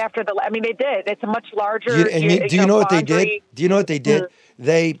 Yes. Right after they did. It's a much larger. Do you know what they did? Do you know what they did?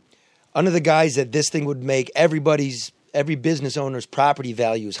 They, under the guise that this thing would make every business owner's property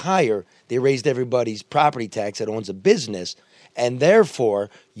values higher, they raised everybody's property tax that owns a business, and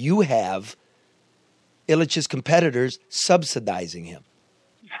therefore you have Illich's competitors subsidizing him.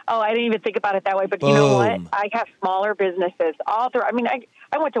 Oh, I didn't even think about it that way. But Boom. You know what? I have smaller businesses all through. I mean,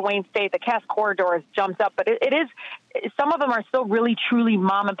 I went to Wayne State. The Cass Corridor has jumped up, but it is. Some of them are still really, truly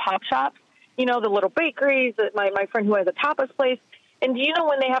mom and pop shops. The little bakeries. My friend who has a tapas place. And do you know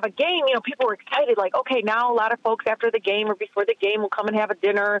when they have a game, people are excited, like, okay, now a lot of folks after the game or before the game will come and have a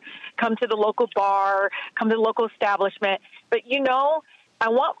dinner, come to the local bar, come to the local establishment. But, I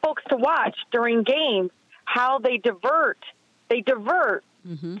want folks to watch during games how they divert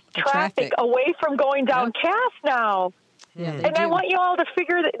traffic away from going down Cass now. Yeah, and I want you all to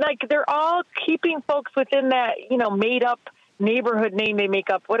figure that, like, they're all keeping folks within that, made-up neighborhood name they make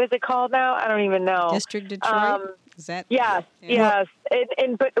up. What is it called now? I don't even know. District Detroit? Is that? Yes, yes.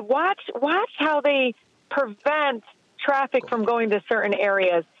 But watch how they prevent traffic from going to certain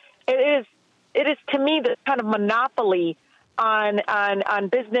areas. It is to me the kind of monopoly on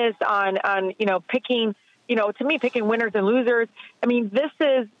business, on picking. To me, picking winners and losers. I mean, this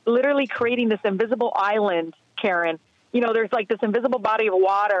is literally creating this invisible island, Karen. There's like this invisible body of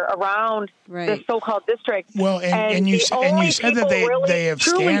water around this so-called district. Well, and you said that they have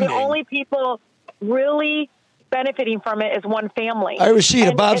standing. The only people really benefiting from it is one family. All right,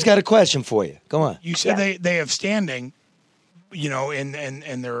 Rashida, Bob's got a question for you. Go on. You said they have standing,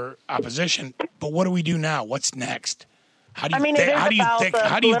 in their opposition. But what do we do now? What's next? How do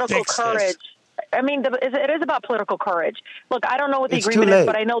you fix courage. this? I mean, it is about political courage. Look, I don't know what the agreement is,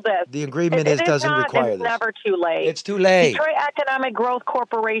 but I know this. The agreement doesn't require this. It's never too late. It's too late. Detroit Economic Growth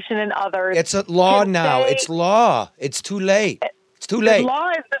Corporation and others. It's a law now. It's law. It's too late. It's too late. The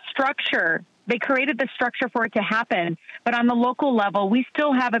law is the structure. They created the structure for it to happen. But on the local level, we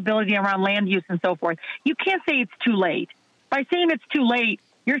still have ability around land use and so forth. You can't say it's too late. By saying it's too late,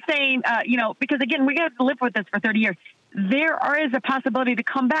 you're saying, because, again, we have to live with this for 30 years. There is a possibility to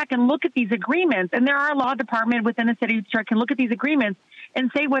come back and look at these agreements, and there are a law department within the city of Detroit can look at these agreements and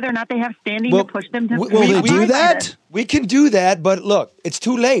say whether or not they have standing to push them to. Will they do that? We can do that, but look, it's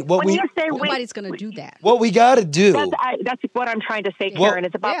too late. Nobody's going to do that. What we got to do. That's what I'm trying to say, Karen.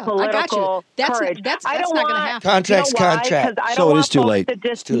 It's about political courage. That's I don't not want going to happen. Contract's contract. So it is too late.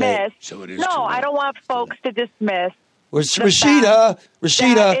 It's too late. No, I don't want folks to dismiss. Rashida,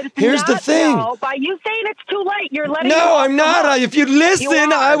 here's the thing. No, by you saying it's too late, you're letting. No, I'm not. If you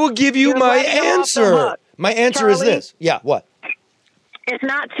listen, I will give you my answer. My answer is this. Yeah, what? It's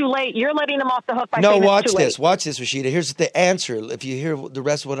not too late. You're letting them off the hook by saying it's too late. Watch this, Rashida. Here's the answer. If you hear the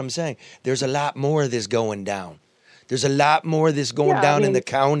rest of what I'm saying, there's a lot more of this going down. There's a lot more of this going down in the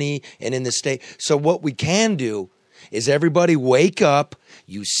county and in the state. So what we can do is everybody wake up.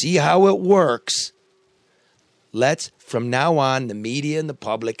 You see how it works. Let's, from now on, the media and the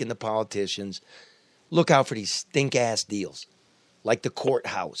public and the politicians, look out for these stink-ass deals, like the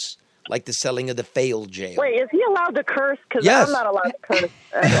courthouse, like the selling of the failed jail. Wait, is he allowed to curse? Because yes. I'm not allowed to curse.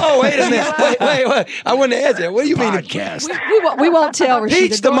 Oh, wait a minute. Wait. I want to answer. What do you mean? Podcast. We won't tell Rashida.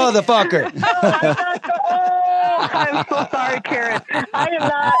 Peach the motherfucker. I'm so sorry, Karen. I am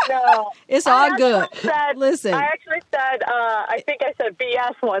not, no. It's all good. Listen. I actually said, I think I said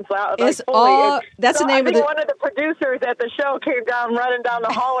BS once. That's the name of the... one of the producers at the show came down running down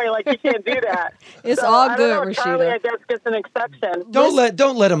the hallway like, you can't do that. It's all good, I don't know, Rashida. Charlie, I guess, gets an exception. Don't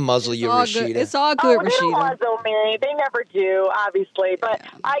let him muzzle you, Rashida. It's all good, Rashida. They don't muzzle me. They never do, obviously. But,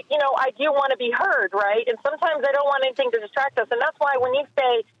 I do want to be heard, right? And sometimes I don't want anything to distract us. And that's why when you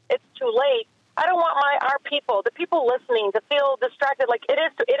say it's too late, I don't want our people, the people listening, to feel distracted like it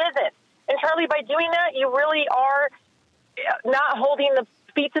isn't. And Charlie, by doing that, you really are not holding the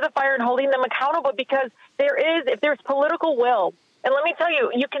feet to the fire and holding them accountable, because if there's political will, and let me tell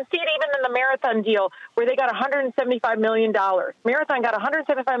you, you can see it even in the Marathon deal where they got $175 million. Marathon got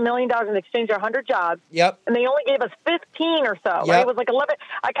 $175 million in exchange for 100 jobs. Yep. And they only gave us 15 or so. Yep. Right? It was like 11.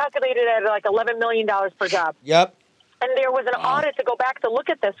 I calculated it at like $11 million per job. Yep. And there was an audit to go back to look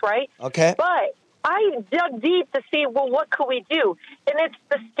at this, right? Okay. But I dug deep to see, well, what could we do? And it's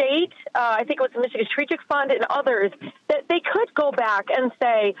the state, I think it was the Michigan Strategic Fund and others, that they could go back and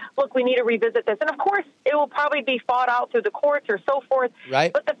say, look, we need to revisit this. And, of course, it will probably be fought out through the courts or so forth.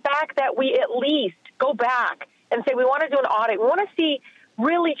 Right. But the fact that we at least go back and say we want to do an audit, we want to see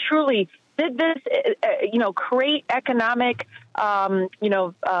really, truly, did this, create economic,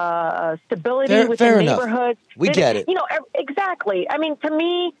 stability within neighborhoods? We get it. Exactly. I mean, to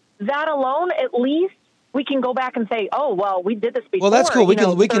me, that alone, at least we can go back and say, oh, well, we did this before. Well, that's cool. We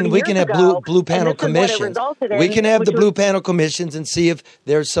can have blue panel commissions. We can have the blue panel commissions and see if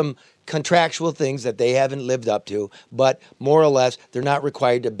there's some contractual things that they haven't lived up to, but more or less, they're not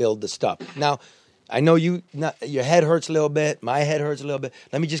required to build the stuff. Now, I know your head hurts a little bit. My head hurts a little bit.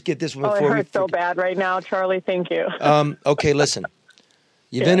 Let me just get this one before we... it hurts so bad right now, Charlie. Thank you. Okay, listen.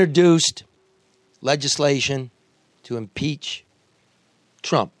 You've introduced legislation to impeach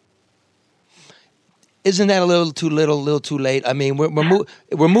Trump. Isn't that a little too little, a little too late? I mean, we're moving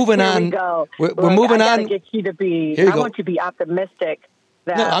Here on. we go. We're Look, moving I on. gotta get you to be. Here you I go. want you to be optimistic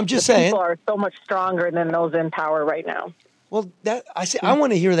that No, I'm just the saying. people are so much stronger than those in power right now. Well, I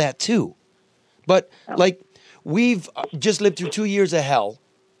want to hear that too, but like we've just lived through 2 years of hell,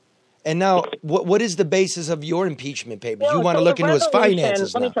 and now what is the basis of your impeachment papers? You want to look into his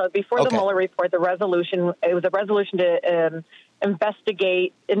finances Let now. me tell you, before the Mueller report, it was a resolution to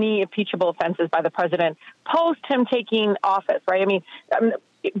investigate any impeachable offenses by the president post him taking office, right? I mean,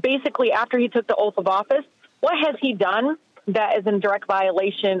 basically after he took the oath of office, what has he done that is in direct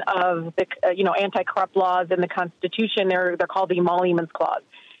violation of the anti-corrupt laws in the Constitution? They're called the Emoluments Clause.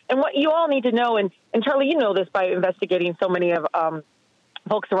 And what you all need to know, and Charlie, you know this by investigating so many of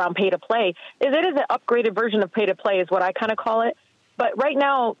folks around pay-to-play, is it is an upgraded version of pay-to-play is what I kind of call it. But right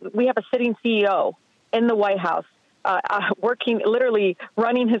now we have a sitting CEO in the White House working, literally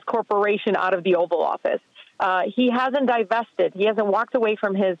running his corporation out of the Oval Office. He hasn't divested. He hasn't walked away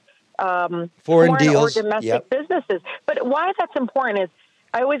from his foreign deals or domestic businesses. But why that's important is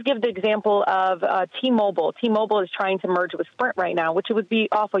I always give the example of T-Mobile. T-Mobile is trying to merge with Sprint right now, which would be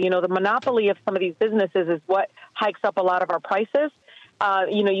awful. You know, the monopoly of some of these businesses is what hikes up a lot of our prices.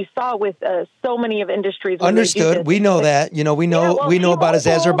 You saw with so many of industries. Understood. We know that. You know, we know about his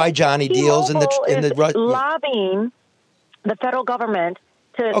Azerbaijani deals and the lobbying the federal government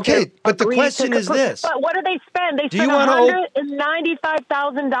to. Okay, to but the agree question to is this: But what do they spend? They spend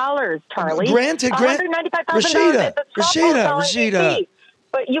 $195,000, Charlie. Granted, Rashida.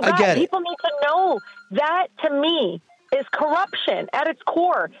 But you guys, people need to know that to me is corruption at its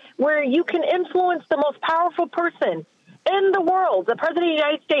core, where you can influence the most powerful person in the world, the President of the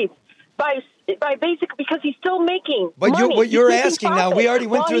United States, by basic because he's still making money. But what you're asking now, we already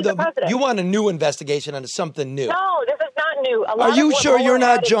went through the you want a new investigation into something new. No, this is not new. Are you sure you're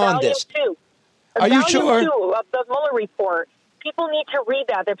not jaundiced? Are you sure? Volume 2 of the Mueller report. People need to read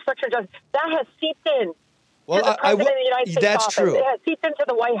that. The obstruction of justice that has seeped in. Well, to the President of the United States that's office. true. It has seeped into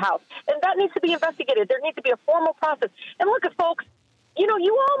the White House, and that needs to be investigated. There needs to be a formal process. And look at folks. You know,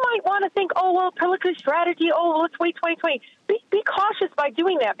 you all might want to think, oh, well, political strategy, let's wait 2020. Be cautious by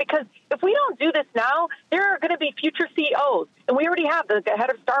doing that, because if we don't do this now, there are going to be future CEOs, and we already have the head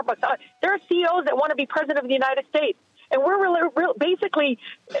of Starbucks. There are CEOs that want to be president of the United States, and we're basically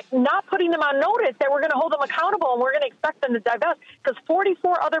not putting them on notice that we're going to hold them accountable, and we're going to expect them to divest, because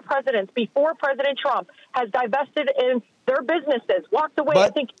 44 other presidents before President Trump has divested in their businesses, walked away.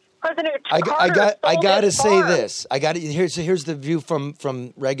 I think President Carter I got to say farm. this. Here's the view from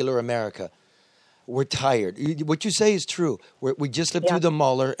regular America. We're tired. What you say is true. We just lived through the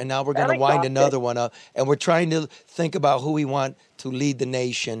Mueller, and now we're going to wind another one up, and we're trying to think about who we want to lead the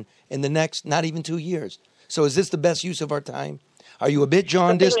nation in the next not even 2 years. So is this the best use of our time? Are you a bit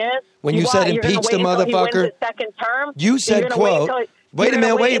jaundiced when you said impeach the motherfucker? Second term? You said, quote, wait a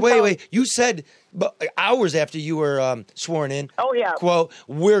minute, wait. You said hours after you were sworn in, quote,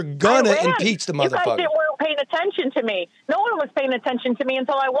 we're going to impeach the motherfucker. You guys weren't paying attention to me. No one was paying attention to me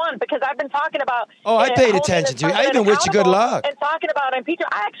until I won, because I've been talking about I paid attention to you. I even wish you good luck. And talking about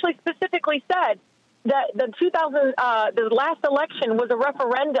impeachment. I actually specifically said that the last election was a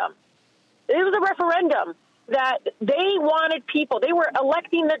referendum. It was a referendum that they wanted people. They were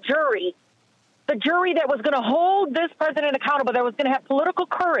electing the jury that was going to hold this president accountable, that was going to have political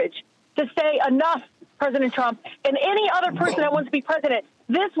courage to say enough, President Trump, and any other person that wants to be president.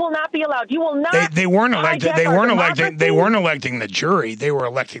 This will not be allowed. You will not. They weren't elected. They weren't electing. They weren't electing the jury. They were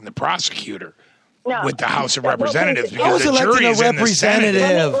electing the prosecutor with the House of Representatives, because the jury is in the Senate,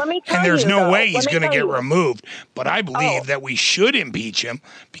 and there's no way he's going to get removed. But I believe that we should impeach him,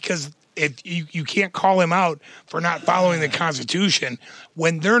 because you can't call him out for not following the Constitution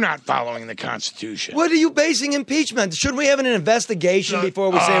when they're not following the Constitution. What are you basing impeachment? Should we have an investigation before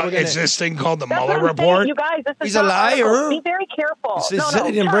we say we're going to... It's this thing called the Mueller report. You guys, this is He's a liar. Be very careful.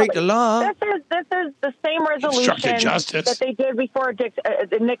 He didn't break the law. This is the same resolution that they did before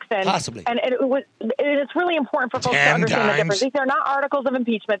Nixon. Possibly. And it's really important for folks to understand the difference. These are not articles of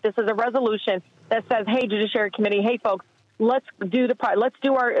impeachment. This is a resolution that says, hey, Judiciary Committee, hey, folks, let's do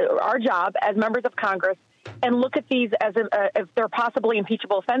our job as members of Congress and look at these as if they're possibly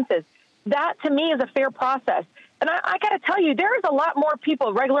impeachable offenses. That, to me, is a fair process. And I got to tell you, there is a lot more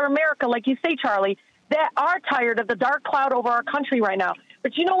people, regular America, like you say, Charlie, that are tired of the dark cloud over our country right now.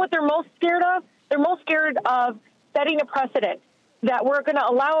 But you know what they're most scared of? They're most scared of setting a precedent that we're going to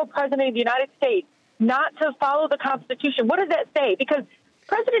allow a president of the United States not to follow the Constitution. What does that say? Because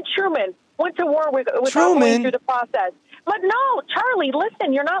President Truman went to war without going through the process. But no, Charlie,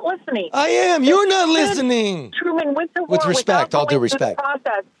 listen, you're not listening. I am. You're not listening. Truman went to war with respect, all due without going respect. through the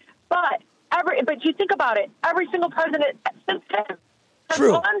process. But But you think about it. Every single president since then has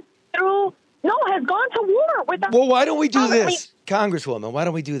True. has gone to war with. Well, why don't we do this, Congresswoman? Why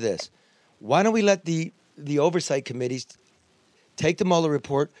don't we do this? Why don't we let the oversight committees take the Mueller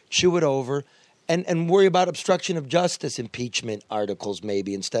report, chew it over, and worry about obstruction of justice impeachment articles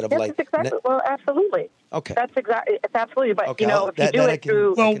maybe instead of well, absolutely. Okay. It's absolutely. But Okay, if you do it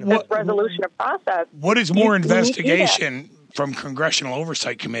through this resolution of process, what is more investigation from congressional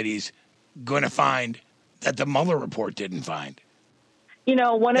oversight committees going to find that the Mueller report didn't find?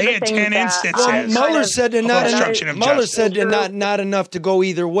 One of they the had things 10 instances. Mueller said they're not obstruction of Mueller justice. said they're not enough to go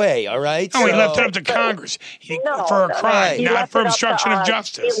either way. All right. No, he left it up to Congress for a crime, not for obstruction of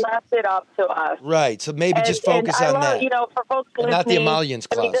justice. He left it up to us. Right. So maybe just focus on that. For folks listening, not the emollients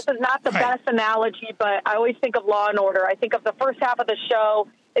clause. I mean, this is not the best analogy, but I always think of Law and Order. I think of the first half of the show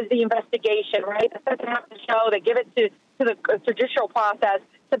is the investigation, right? The second half of the show, they give it to the judicial process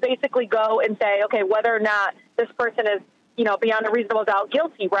to basically go and say, okay, whether or not this person is, beyond a reasonable doubt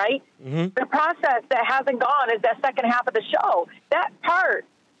guilty, right? Mm-hmm. The process that hasn't gone is that second half of the show. That part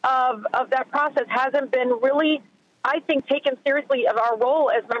of that process hasn't been really, I think, taken seriously of our role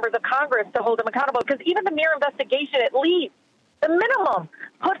as members of Congress to hold them accountable. Because even the mere investigation, at least, the minimum,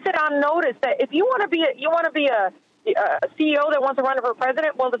 puts it on notice that if you want to be a CEO that wants to run for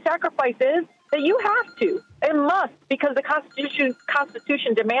president, well, the sacrifice is that you have to and must, because the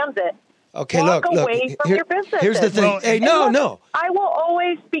Constitution demands it. Okay, Walk look. away from your business. Here's the thing. Hey, no. I will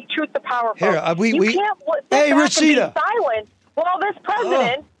always speak truth to power. Here, you can't sit back Rashida. and be silent while this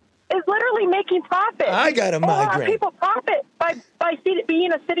president is literally making profit. I got a migraine. Our people profit by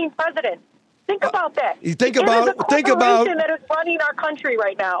being a sitting president. Think about that. Think about that is running our country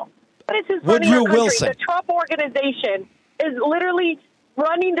right now. What is his running our country? Wilson. The Trump organization is literally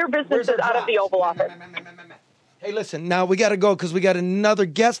running their businesses out of the Oval Office. Hey, listen, now we got to go because we got another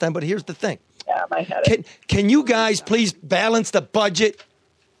guest on, but here's the thing. Yeah, my head. Can you guys please balance the budget?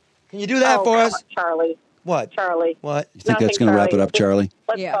 Can you do that for us? Charlie. What? Charlie. What? You think that's going to wrap it up, Charlie?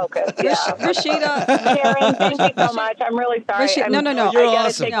 Let's focus. Yeah. Rashida. Karen, thank you so much. I'm really sorry. No. You're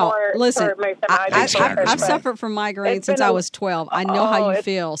awesome. Listen, I've suffered from migraines since I was 12. I know how you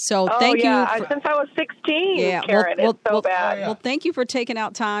feel. So thank you. Since I was 16, Karen. It's so bad. Well, thank you for taking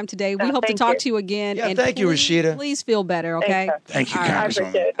out time today. We hope to talk to you again. Yeah, and thank you, Rashida. Please feel better, okay? Thank you, I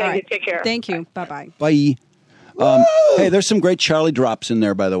appreciate it. Thank you. Take care. Thank you. Bye-bye. Bye. Hey, there's some great Charlie drops in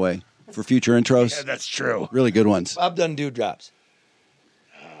there, by the way, for future intros. Yeah, that's true. Really good ones. I've done dewdrops.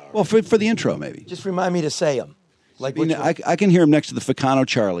 Well, for the intro, maybe. Just remind me to say them. Like I can hear him next to the Ficano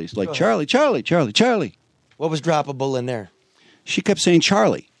Charlies. Like, Charlie, Charlie, Charlie, Charlie. What was droppable in there? She kept saying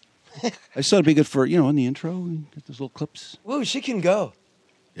Charlie. I just thought it'd be good for, in the intro, get those little clips. Woo, she can go.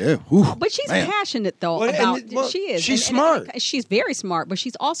 Yeah. Ooh, but she's man. passionate, though. She is. She's smart. She's very smart, but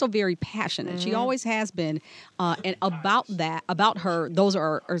she's also very passionate. She always has been. And about her, those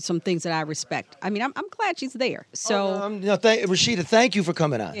are some things that I respect. I mean, I'm glad she's there. So, Rashida, thank you for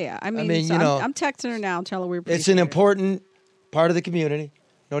coming on. Yeah, I'm texting her now, tell her we appreciate it's an important part of the community.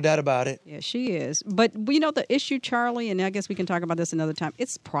 No doubt about it. Yeah, she is. But, the issue, Charlie, and I guess we can talk about this another time,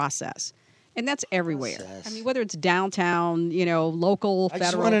 it's process. And that's everywhere. I mean, whether it's downtown, local, federal.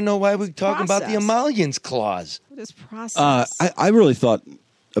 I just want to know why we're talking about the emollients clause. What is process? I really thought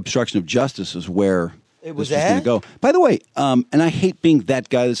obstruction of justice is where it was going to go. By the way, and I hate being that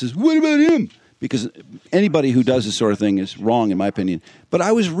guy that says, what about him? Because anybody who does this sort of thing is wrong, in my opinion. But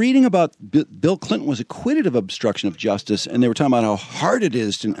I was reading about Bill Clinton was acquitted of obstruction of justice, and they were talking about how hard it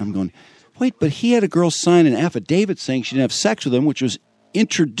is. I'm going, wait, but he had a girl sign an affidavit saying she didn't have sex with him, which was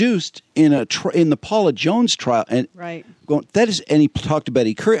introduced in the Paula Jones trial, and and he talked to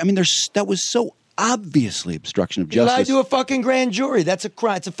Betty Curry. I mean, that was so obviously obstruction of justice. You lied to a fucking grand jury. That's a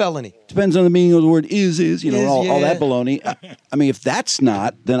crime. It's a felony. Depends on the meaning of the word all that baloney. I mean, if that's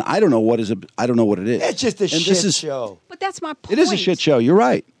not, then I don't know what is. I don't know what it is. It's just a shit show. But that's my point. It is a shit show. You're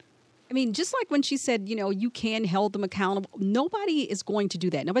right. I mean, just like when she said, you can hold them accountable. Nobody is going to do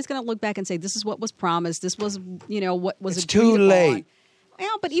that. Nobody's going to look back and say, this is what was promised. This was, what was agreed upon. It's too late.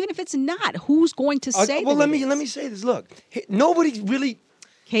 Well, but even if it's not, who's going to say? Well, let me say this. Look, nobody really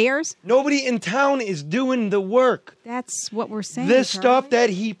cares. Nobody in town is doing the work. That's what we're saying. This stuff that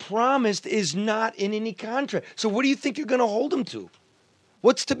he promised is not in any contract. So what do you think you're going to hold him to?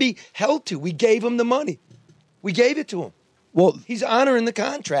 What's to be held to? We gave him the money. We gave it to him. Well, he's honoring the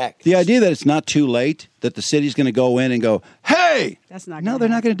contract. The idea that it's not too late, that the city's going to go in and go, hey! That's not. No, they're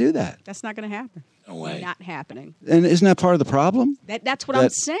not going to do that. That's not going to happen. No way. Not happening. And isn't that part of the problem? That's what I'm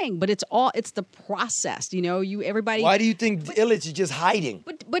saying. But it's the process. You know, everybody. Why do you think Illich is just hiding?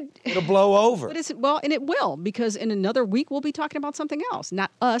 But it'll blow over. But and it will, because in another week we'll be talking about something else.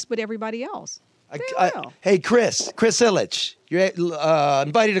 Not us, but everybody else. Hey, Chris Illich, you're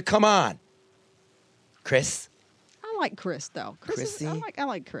invited to come on. Chris. I like Chris though. I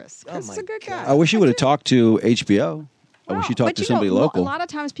like Chris. Chris is a good guy. I wish he would have talked to HBO. I wish he talked to somebody local. A lot of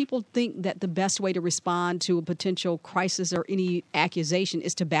times people think that the best way to respond to a potential crisis or any accusation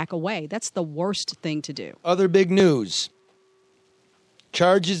is to back away. That's the worst thing to do. Other big news.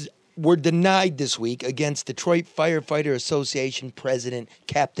 Charges were denied this week against Detroit Firefighter Association President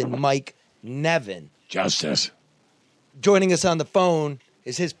Captain Mike Nevin. Justice. Joining us on the phone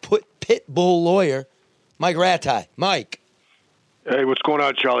is his pit bull lawyer, Mike Rattay. Mike. Hey, what's going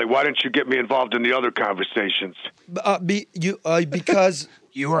on, Charlie? Why didn't you get me involved in the other conversations? Because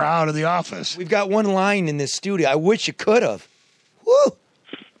you were out of the office. We've got one line in this studio. I wish you could have. Woo!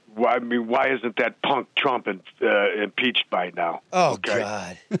 Why isn't that punk Trump impeached by now? Oh, okay.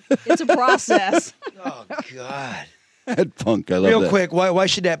 God. It's a process. Oh, God. That punk, I love Real that. quick, why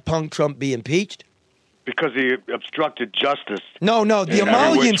should that punk Trump be impeached? Because he obstructed justice. No, the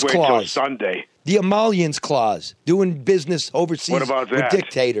emollients clause. Sunday. The emollients clause, doing business overseas with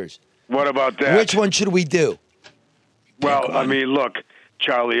dictators. What about that? Which one should we do? Well, I mean, look,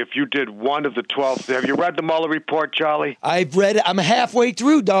 Charlie, if you did one of the 12, have you read the Mueller report, Charlie? I've read it. I'm halfway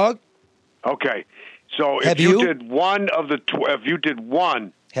through, dog. Okay, so if you did one of the,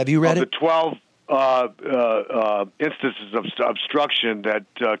 have you read of the 12 instances of obstruction that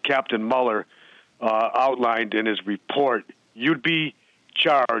Captain Mueller outlined in his report, you'd be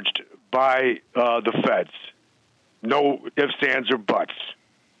charged by the feds. No ifs, ands, or buts.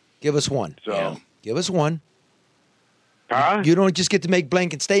 Give us one. Give us one. Huh? You don't just get to make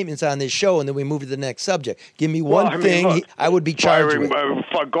blanket statements on this show and then we move to the next subject. Give me one thing look, I would be charged with.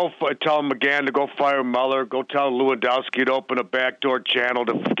 Tell McGahn to go fire Mueller. Go tell Lewandowski to open a backdoor channel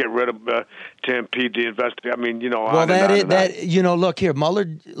to get rid of to impede the investigation. I mean, look here,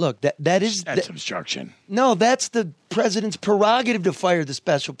 Mueller. Look, that's obstruction. No, that's the president's prerogative to fire the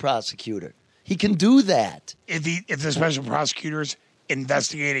special prosecutor. He can do that. If the special prosecutor's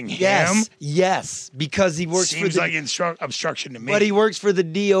investigating him? Yes, because he works Seems like obstruction to me. But he works for the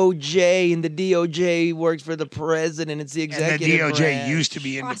DOJ, and the DOJ works for the president. It's the executive And the DOJ branch. used to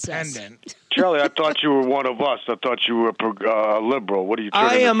be independent. Charlie, I thought you were one of us. I thought you were a liberal. What are you?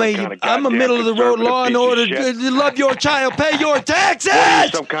 I'm a middle of the road law and order. Love your child, pay your taxes. What are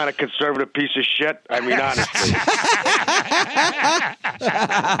you, some kind of conservative piece of shit? I mean, honestly.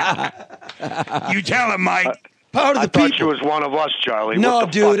 You tell him, Mike. I thought you was one of us, Charlie. No,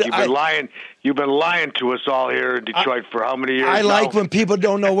 what the dude, fuck? You've been lying to us all here in Detroit for how many years? I like when people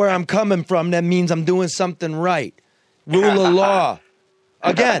don't know where I'm coming from. That means I'm doing something right. Rule of law.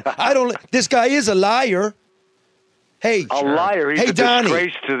 Again, this guy is a liar. Hey, a liar. He's a Donnie.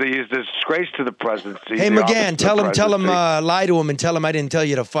 disgrace to the presidency. Hey, McGahn, tell him, lie to him and tell him I didn't tell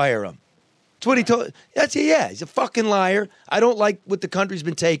you to fire him. That's what he told. He's a fucking liar. I don't like what the country's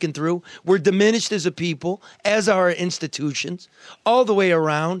been taken through. We're diminished as a people, as are our institutions, all the way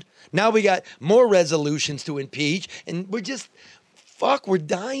around. Now we got more resolutions to impeach, and we're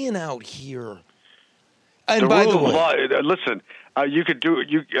dying out here. And by the way, listen, you could do.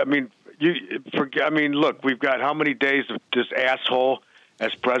 Look, we've got how many days of this asshole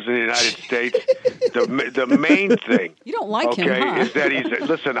as president of the United States? The main thing, you don't like him, huh? is that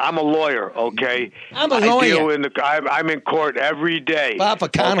listen, I'm a lawyer, okay? I'm a lawyer. I'm in court every day. Bob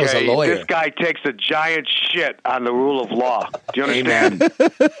Picano's a lawyer. This guy takes a giant shit on the rule of law. Do you understand?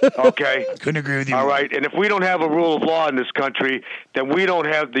 Okay. Couldn't agree with you. All right, and if we don't have a rule of law in this country, then we don't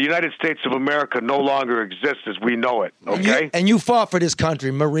have the United States of America no longer exists as we know it, okay? And you fought for this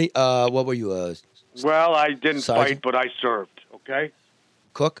country, Marie. What were you? Well, I didn't Sergeant? fight, but I served, okay?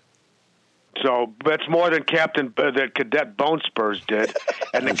 Cook? So that's more than that Cadet Bone Spurs did.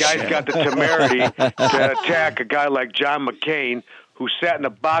 And the guy's got the temerity to attack a guy like John McCain, who sat in a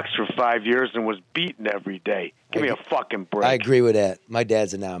box for 5 years and was beaten every day. Give me a fucking break. I agree with that. My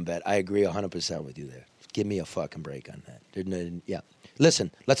dad's a non-vet. I agree 100% with you there. Give me a fucking break on that. Yeah.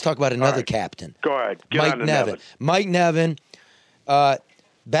 Listen, let's talk about another captain. Go ahead. Mike Nevin. Mike Nevin.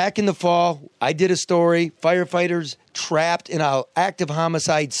 Back in the fall, I did a story. Firefighters trapped in an active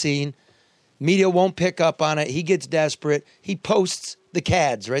homicide scene. Media won't pick up on it. He gets desperate. He posts the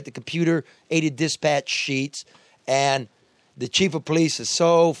CADs, right? The computer-aided dispatch sheets. And the chief of police is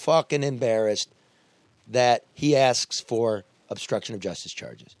so fucking embarrassed that he asks for obstruction of justice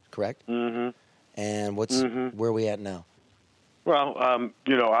charges. Correct? Mm-hmm. And where are we at now? Well,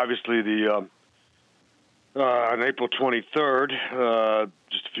 obviously the On April 23rd,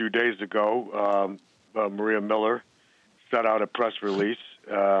 just a few days ago, Maria Miller set out a press release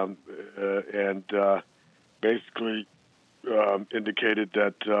and basically indicated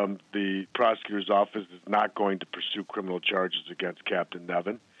that the prosecutor's office is not going to pursue criminal charges against Captain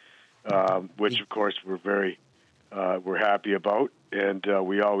Nevin, which, of course, we're happy about. And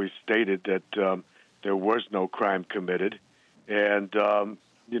we always stated that there was no crime committed. And,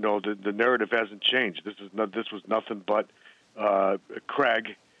 the narrative hasn't changed. This was nothing but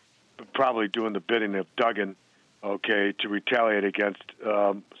Craig probably doing the bidding of Duggan, okay, to retaliate against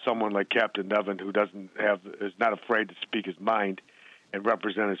someone like Captain Nevin, who is not afraid to speak his mind and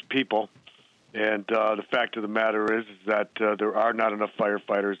represent his people. And the fact of the matter is that there are not enough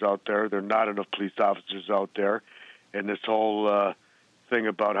firefighters out there. There are not enough police officers out there. And this whole thing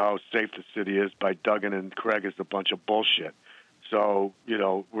about how safe the city is by Duggan and Craig is a bunch of bullshit. So,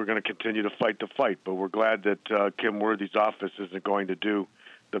 we're going to continue to fight the fight, but we're glad that Kim Worthy's office isn't going to do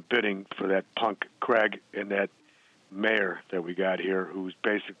the bidding for that punk Craig and that mayor that we got here, who's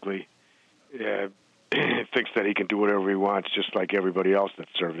basically thinks that he can do whatever he wants, just like everybody else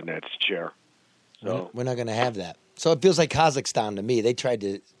that's served in that chair. So we're not going to have that. So it feels like Kazakhstan to me. They tried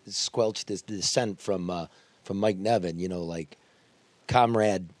to squelch this dissent from Mike Nevin, like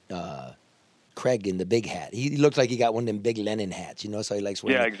Comrade Craig in the big hat. He looked like he got one of them big Lenin hats, so he likes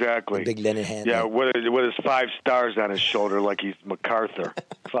wearing exactly. the big Lenin hat. Yeah, with his 5 stars on his shoulder like he's MacArthur.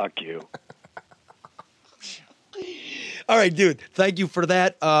 Fuck you. All right, dude. Thank you for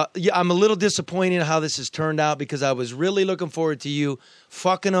that. I'm a little disappointed in how this has turned out because I was really looking forward to you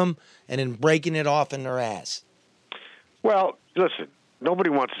fucking them and then breaking it off in their ass. Well, listen, nobody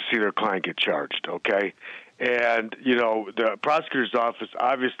wants to see their client get charged, okay? And, the prosecutor's office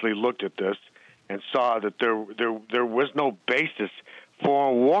obviously looked at this and saw that there was no basis for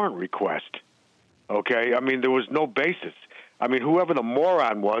a warrant request, okay? I mean, there was no basis. I mean, whoever the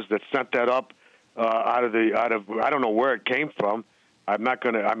moron was that sent that up out of I don't know where it came from. I'm not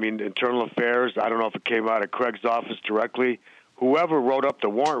going to, Internal Affairs, I don't know if it came out of Craig's office directly. Whoever wrote up the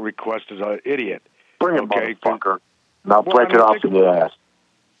warrant request is an idiot. Bring it, motherfucker. Now break it off in your ass.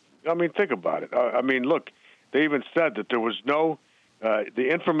 Think about it. Look, they even said that there was no, the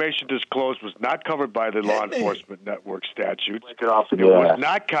information disclosed was not covered by the law enforcement network statutes. Break it off in it your was ass.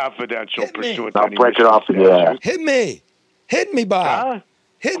 not confidential pursuant now to any break it off in your ass. Hit me, Bob.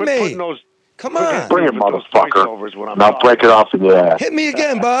 Hit Quit me. putting those, Come on. Bring it, motherfucker. Now break it off in your ass. Hit me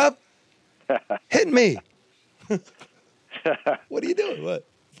again, Bob. Hit me. What are you doing? What?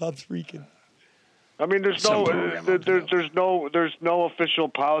 Bob's freaking. There's no official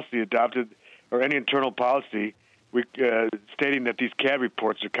policy adopted or any internal policy stating that these CAD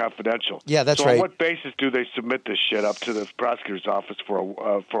reports are confidential. Yeah, that's so right. On what basis do they submit this shit up to the prosecutor's office for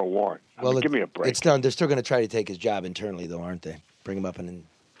a warrant? Well, give me a break. It's done. They're still going to try to take his job internally, though, aren't they? Bring him up and.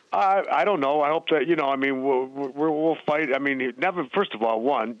 I don't know. I hope that we'll fight. Nevin. First of all,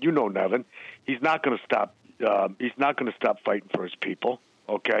 Nevin, he's not going to stop. He's not going to stop fighting for his people.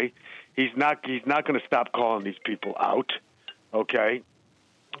 Okay, he's not going to stop calling these people out. Okay,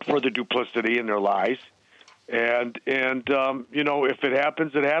 for the duplicity in their lies, and if it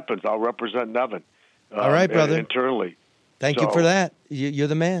happens, it happens. I'll represent Nevin. All right, brother. Internally. Thank you for that. You're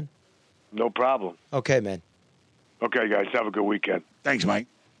the man. No problem. Okay, man. Okay, guys. Have a good weekend. Thanks, Mike.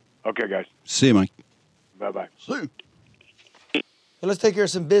 Okay, guys. See you, Mike. Bye-bye. See you. Well, let's take care of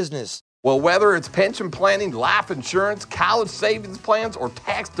some business. Well, whether it's pension planning, life insurance, college savings plans, or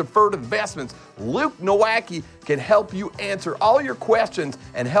tax-deferred investments, Luke Nowacki can help you answer all your questions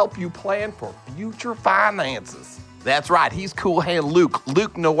and help you plan for future finances. That's right, he's Cool Hand Luke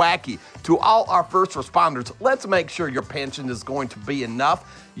Nowacki. To all our first responders, let's make sure your pension is going to be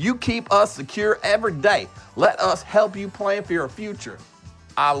enough. You keep us secure every day. Let us help you plan for your future.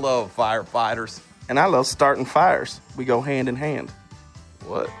 I love firefighters. And I love starting fires. We go hand in hand.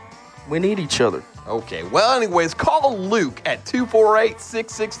 What? We need each other. Okay, well, anyways, call Luke at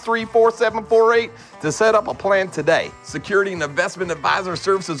 248-663-4748 to set up a plan today. Security and investment advisor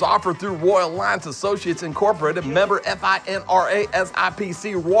services offered through Royal Alliance Associates Incorporated, member FINRA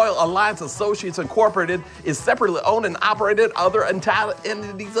SIPC. Royal Alliance Associates Incorporated is separately owned and operated other entitled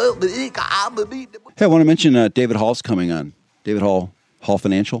entities. Hey, I want to mention David Hall's coming on. David Hall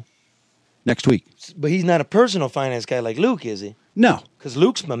Financial, next week. But he's not a personal finance guy like Luke, is he? No. Because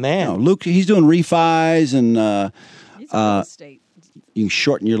Luke's my man. No, Luke, he's doing refis and real estate. You can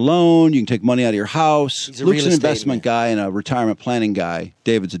shorten your loan. You can take money out of your house. He's a Luke's real an estate investment guy and a retirement planning guy.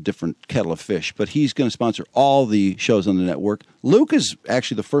 David's a different kettle of fish, but he's going to sponsor all the shows on the network. Luke is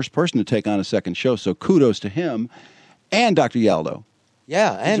actually the first person to take on a second show, so kudos to him and Dr. Yaldo.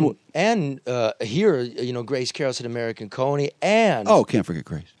 Yeah, and here, Grace Carroll at American Coney, and can't forget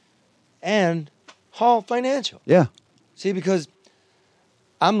Grace, and Hall Financial. Yeah. See, because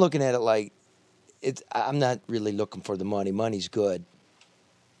I'm looking at it like I'm not really looking for the money. Money's good,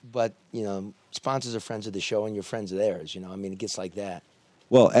 but sponsors are friends of the show, and you're friends of theirs. It gets like that.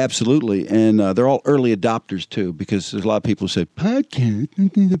 Well, absolutely, and they're all early adopters too, because there's a lot of people who say podcast,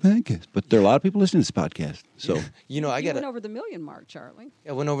 but there are a lot of people listening to this podcast. So I got went over the million mark, Charlie.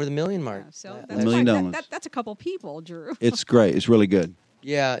 Yeah, went over the million mark. Yeah, so $1 million. That's a couple people, Drew. It's great. It's really good.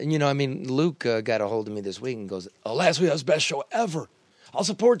 Yeah, and Luke got a hold of me this week and goes, "Oh, last week was the best show ever. I'll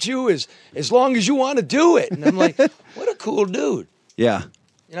support you as long as you want to do it." And I'm like, what a cool dude. Yeah.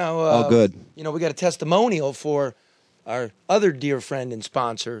 All good. We got a testimonial for our other dear friend and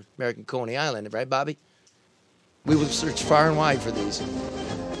sponsor, American Coney Island, right, Bobby? We will search far and wide for these.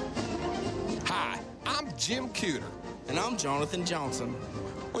 Hi, I'm Jim Cooter. And I'm Jonathan Johnson.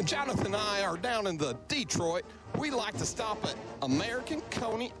 When Jonathan and I are down in the Detroit, we like to stop at American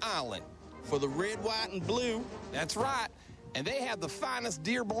Coney Island. For the red, white, and blue. That's right. And they have the finest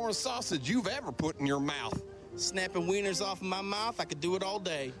Dearborn sausage you've ever put in your mouth. Snapping wieners off of my mouth, I could do it all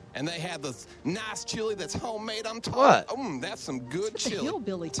day. And they have this nice chili that's homemade. I'm talking. What? That's some good chili. The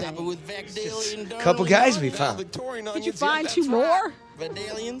hillbilly Top it with Vidalian. Couple guys we found. Did you find two more?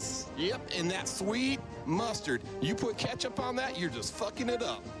 Vidalians. Yep, and that sweet mustard. You put ketchup on that, you're just fucking it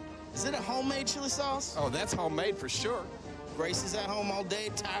up. Is it a homemade chili sauce? Oh, that's homemade for sure. Grace is at home all day,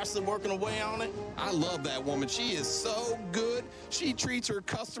 tirelessly working away on it. I love that woman. She is so good. She treats her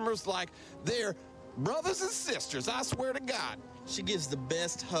customers like they're brothers and sisters, I swear to God. She gives the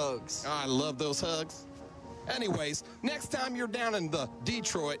best hugs. I love those hugs. Anyways, next time you're down in the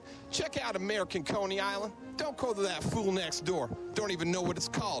Detroit, check out American Coney Island. Don't go to that fool next door. Don't even know what it's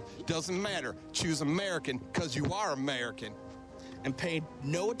called. Doesn't matter. Choose American, because you are American. And pay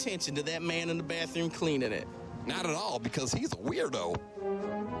no attention to that man in the bathroom cleaning it. Not at all, because he's a weirdo.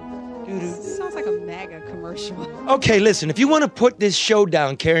 Sounds like a MAGA commercial. Okay, listen, if you want to put this show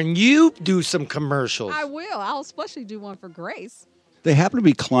down, Karen, you do some commercials. I will. I'll especially do one for Grace. They happen to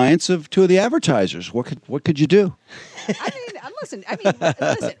be clients of two of the advertisers. What could you do? Listen,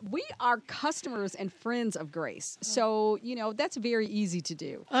 we are customers and friends of Grace. So, that's very easy to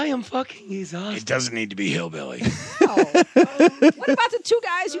do. I am fucking exhausted. It doesn't need to be hillbilly. What about the two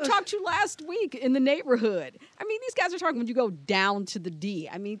guys you talked to last week in the neighborhood? These guys are talking when you go down to the D.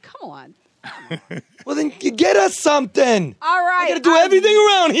 Come on. Well, then you get us something. All right. I got to do everything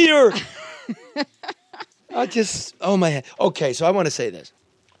around here. Oh my head. Okay, so I want to say this.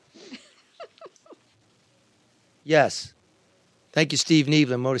 Yes. Thank you, Steve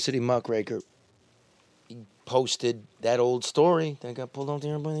Neeblen, Motor City Muckraker. He posted that old story that got pulled off the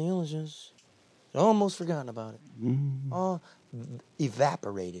air by the Illusions. Almost forgotten about it. Mm. Oh,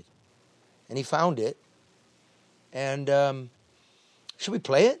 evaporated. And he found it. And should we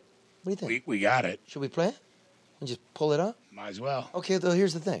play it? What do you think? We got it. Should we play it? And just pull it up? Might as well. Okay, though,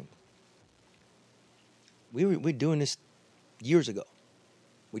 here's the thing. We're doing this years ago.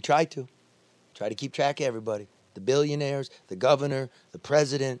 We tried to keep track of everybody. The billionaires, the governor, the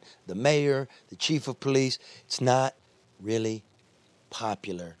president, the mayor, the chief of police. It's not really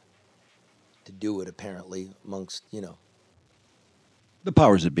popular to do it, apparently, amongst, The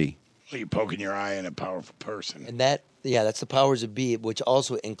powers that be. Well, you're poking your eye in a powerful person. And that's the powers that be, which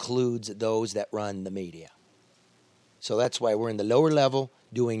also includes those that run the media. So that's why we're in the lower level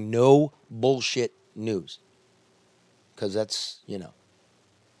doing no bullshit news. Because that's,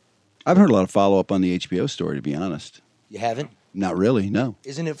 I've heard a lot of follow-up on the HBO story, to be honest. You haven't? Not really, no.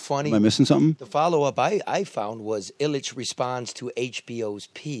 Isn't it funny? Am I missing something? The follow-up I found was Illich responds to HBO's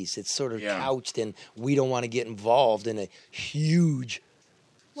piece. It's sort of couched in, we don't want to get involved in a huge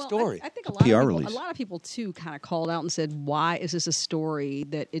story. I think a lot of people, too, kind of called out and said, why is this a story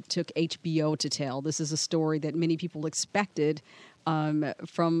that it took HBO to tell? This is a story that many people expected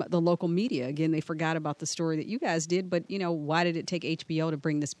from the local media. Again, they forgot about the story that you guys did, but, why did it take HBO to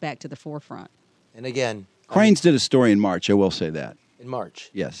bring this back to the forefront? And again... Cranes did a story in March, I will say that. In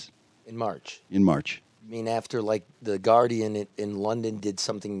March? Yes. In March? In March. You mean after, The Guardian in London did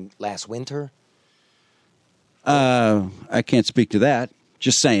something last winter? I can't speak to that.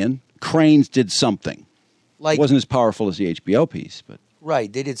 Just saying, Cranes did something. It wasn't as powerful as the HBO piece, but...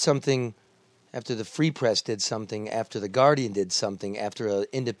 Right, they did something after the Free Press did something, after the Guardian did something, after an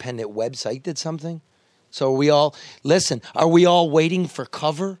independent website did something. So are we all waiting for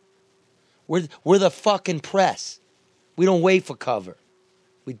cover? We're the fucking press. We don't wait for cover.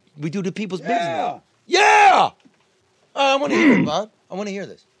 We do the people's business. Yeah! I want to hear it, Bob. I want to hear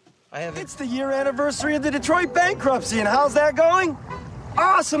this. It's the year anniversary of the Detroit bankruptcy, and how's that going?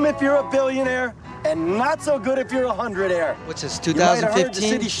 awesome if you're a billionaire and not so good if you're a hundredaire. What's this, You might have heard the 2015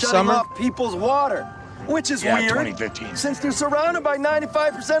 city shutting summer? off people's water, which is Yeah, weird 2015. since they're surrounded by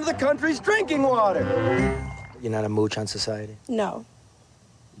 95% of the country's drinking water. You're not a mooch on society? No,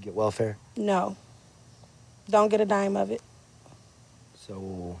 You get welfare? no. Don't get a dime of it.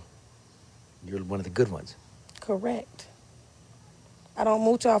 So you're one of the good ones. Correct. I don't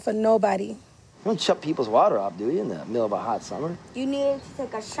mooch off of nobody. You don't shut people's water off, do you, in the middle of a hot summer? You needed to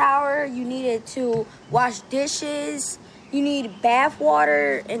take a shower. You needed to wash dishes. You need bath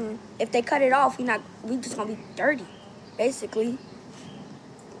water. And if they cut it off, we just gonna be dirty, basically.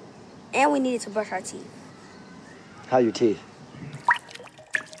 And we needed to brush our teeth. How are your teeth?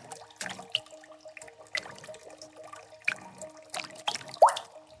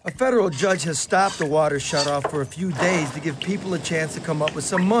 A federal judge has stopped the water shutoff for a few days to give people a chance to come up with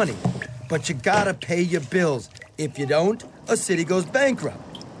some money. But you gotta pay your bills. If you don't, a city goes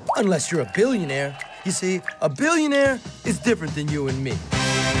bankrupt. Unless you're a billionaire. You see, a billionaire is different than you and me.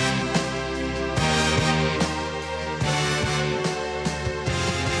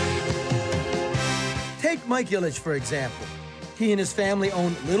 Take Mike Ilitch, for example. He and his family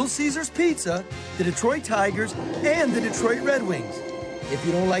own Little Caesars Pizza, the Detroit Tigers, and the Detroit Red Wings. If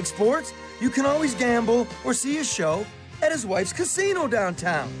you don't like sports, you can always gamble or see a show at his wife's casino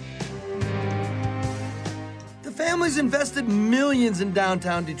downtown. The family's invested millions in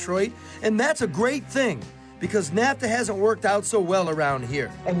downtown Detroit, and that's a great thing because NAFTA hasn't worked out so well around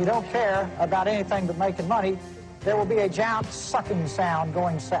here. And you don't care about anything but making money, there will be a giant sucking sound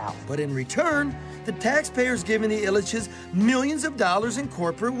going south. But in return, the taxpayers giving the Ilitches millions of dollars in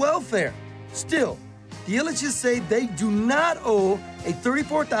corporate welfare. Still, the Ilitches say they do not owe a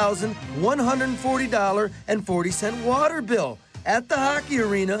 $34,140.40 water bill at the hockey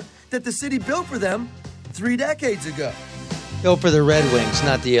arena that the city built for them 3 decades ago. Go for the Red Wings,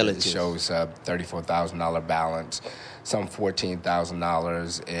 not the Ilitches. It shows a $34,000 balance. Some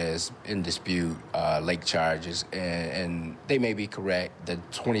 $14,000 is in dispute, lake charges, and they may be correct. The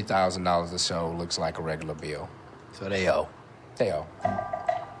 $20,000 or so looks like a regular bill. So they owe. They owe.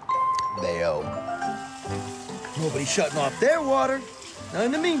 They owe. Nobody's shutting off their water. Now,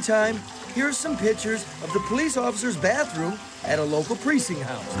 in the meantime, here's some pictures of the police officer's bathroom at a local precinct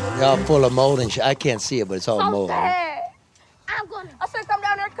house. Y'all full of mold and shit. I can't see it, but it's all mold. I said come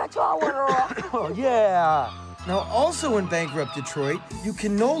down there and cut your water off. Oh, yeah. Now, also in bankrupt Detroit, you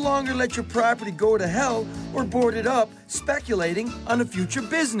can no longer let your property go to hell or board it up, speculating on a future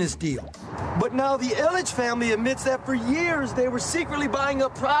business deal. But now the Ilitch family admits that for years they were secretly buying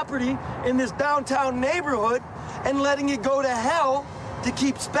up property in this downtown neighborhood and letting it go to hell to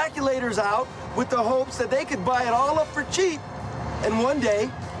keep speculators out with the hopes that they could buy it all up for cheap and one day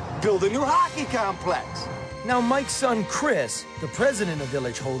build a new hockey complex. Now, Mike's son, Chris, the president of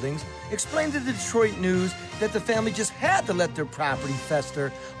Ilitch Holdings, explained to the Detroit News that the family just had to let their property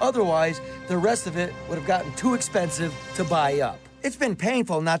fester. Otherwise, the rest of it would have gotten too expensive to buy up. It's been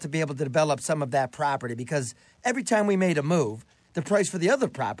painful not to be able to develop some of that property because every time we made a move, the price for the other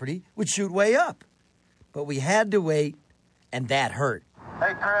property would shoot way up. But we had to wait, and that hurt.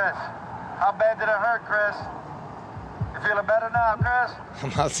 Hey, Chris. How bad did it hurt, Chris? You feeling better now, Chris?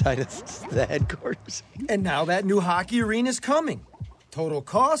 I'm outside of the headquarters. And now that new hockey arena is coming. Total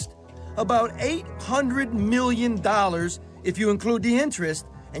cost? About $800 million if you include the interest,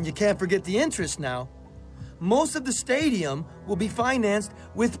 and you can't forget the interest now. Most of the stadium will be financed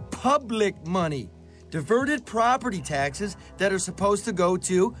with public money, diverted property taxes that are supposed to go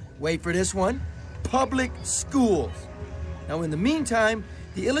to, wait for this one, public schools. Now, in the meantime,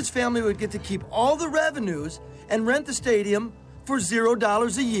 the Ilitch family would get to keep all the revenues and rent the stadium for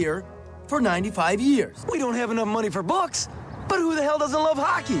 $0 a year for 95 years. We don't have enough money for books, but who the hell doesn't love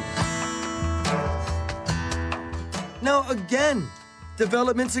hockey? Now, again,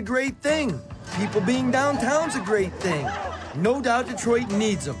 development's a great thing. People being downtown's a great thing. No doubt Detroit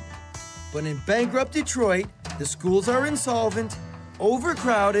needs them. But in bankrupt Detroit, the schools are insolvent,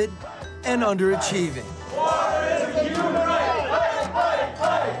 overcrowded, and underachieving. Water is a human right.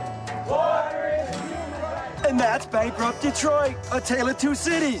 Water is a human right. And that's bankrupt Detroit, a tale of two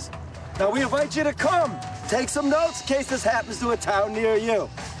cities. Now we invite you to come. Take some notes in case this happens to a town near you.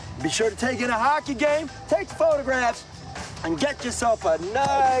 Be sure to take in a hockey game, take photographs, and get yourself a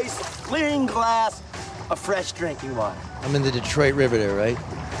nice, clean glass of fresh drinking water. I'm in the Detroit River there, right?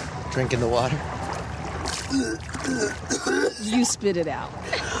 Drinking the water. You spit it out.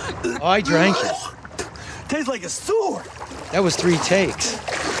 Oh, I drank it. Tastes like a sewer. That was 3 takes.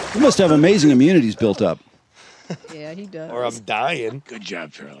 You must have amazing immunities built up. Yeah, he does. Or I'm dying. Good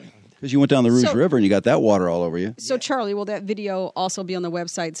job, Charlie. Because you went down the Rouge River and you got that water all over you. So, Charlie, will that video also be on the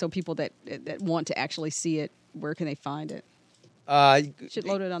website so people that want to actually see it, where can they find it? Should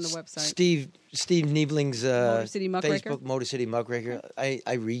load it on the website. Steve Niebling's Motor City Muckraker? Facebook, Motor City Muckraker.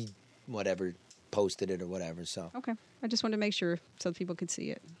 I read whatever, posted it or whatever. So Okay. I just wanted to make sure so people could see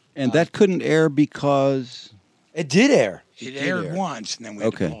it. And that couldn't air because... It did air. It aired once, and then we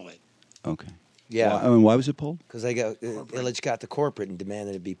had to pull it. Okay. Yeah. Why was it pulled? Because Illich got the corporate and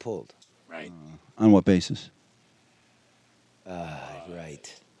demanded it be pulled. Right. On what basis?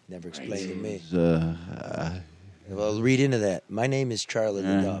 Right. Never explained to me. It Well, read into that. My name is Charlie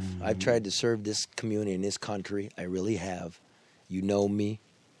LaDuff. I've tried to serve this community and this country. I really have. You know me.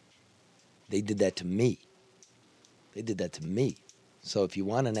 They did that to me. So if you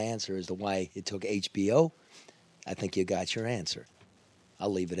want an answer as to why it took HBO, I think you got your answer.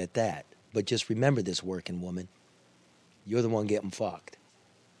 I'll leave it at that. But just remember this, working woman. You're the one getting fucked.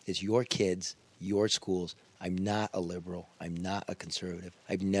 It's your kids, your schools. I'm not a liberal. I'm not a conservative.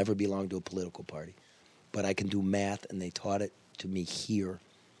 I've never belonged to a political party. But I can do math, and they taught it to me here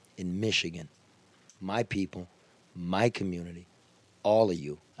in Michigan. My people, my community, all of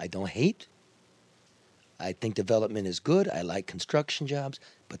you. I don't hate. I think development is good. I like construction jobs.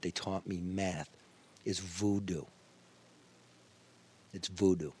 But they taught me math is voodoo. It's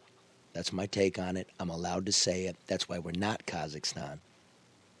voodoo. That's my take on it. I'm allowed to say it. That's why we're not Kazakhstan.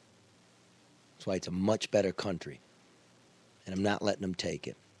 That's why it's a much better country. And I'm not letting them take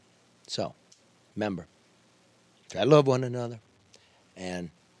it. So, remember, try to love one another and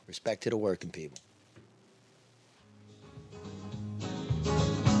respect to the working people.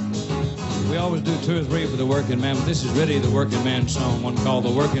 We always do 2 or 3 for the working man, but this is really the working man song, one called The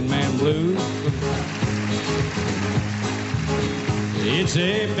Working Man Blues. It's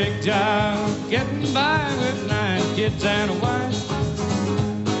a big job getting by with 9 kids and a wife.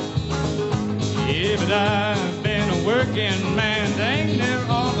 Yeah, but I've been a working man dang near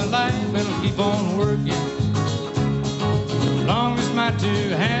all my life, and I'll keep on working as long as my 2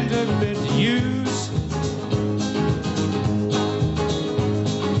 hands are fit to use.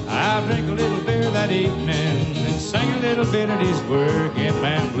 I'll drink a little beer that evening and sing a little bit of these working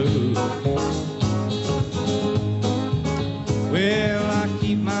man blues. Well, I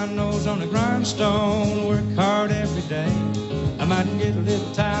keep my nose on the grindstone, work hard every day. I might get a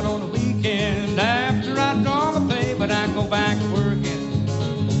little tired on the weekend after I draw my pay, but I go back working.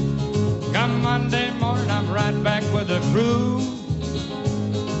 Come Monday morning, I'm right back with the crew.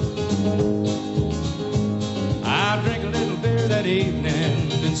 I'll drink a little beer that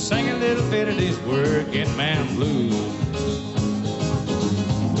evening and sing a little bit of these working man blues.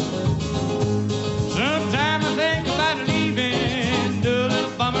 Sometimes I think about leaving, do a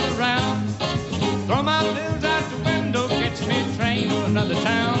little bumming around, throw my bills out the window, catch me a train to another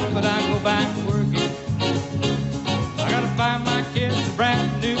town, but I go back working. I gotta buy my kids a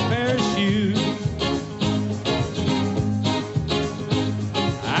brand new pair of shoes.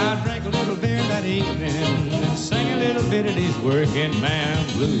 I drink a little beer that evening and sing a little bit of these working man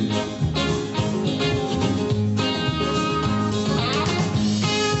blues.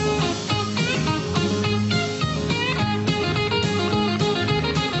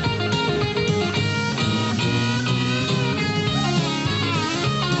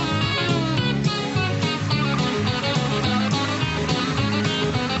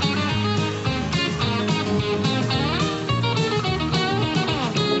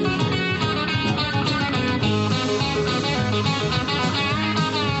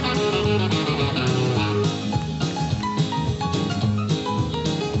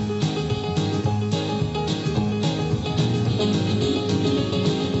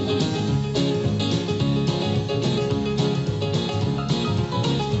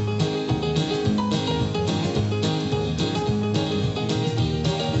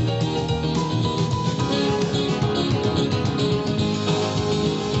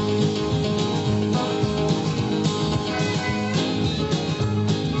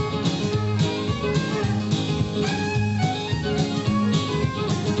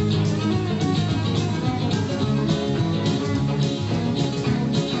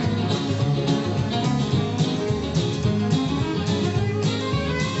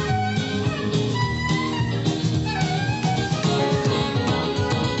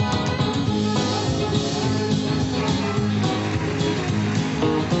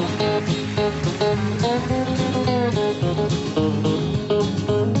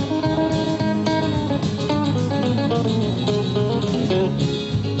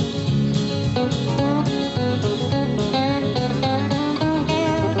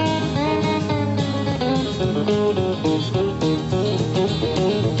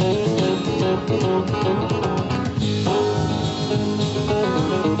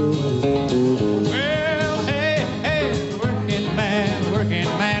 Well, hey, working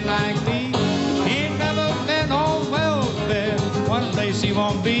man like me, he ain't never been on welfare. One place he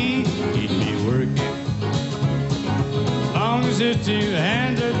won't be, he'd be working. As long as his two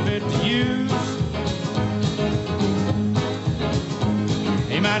hands are fit to use.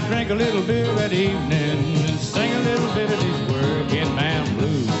 He might drink a little beer that evening and sing a little bit of his work.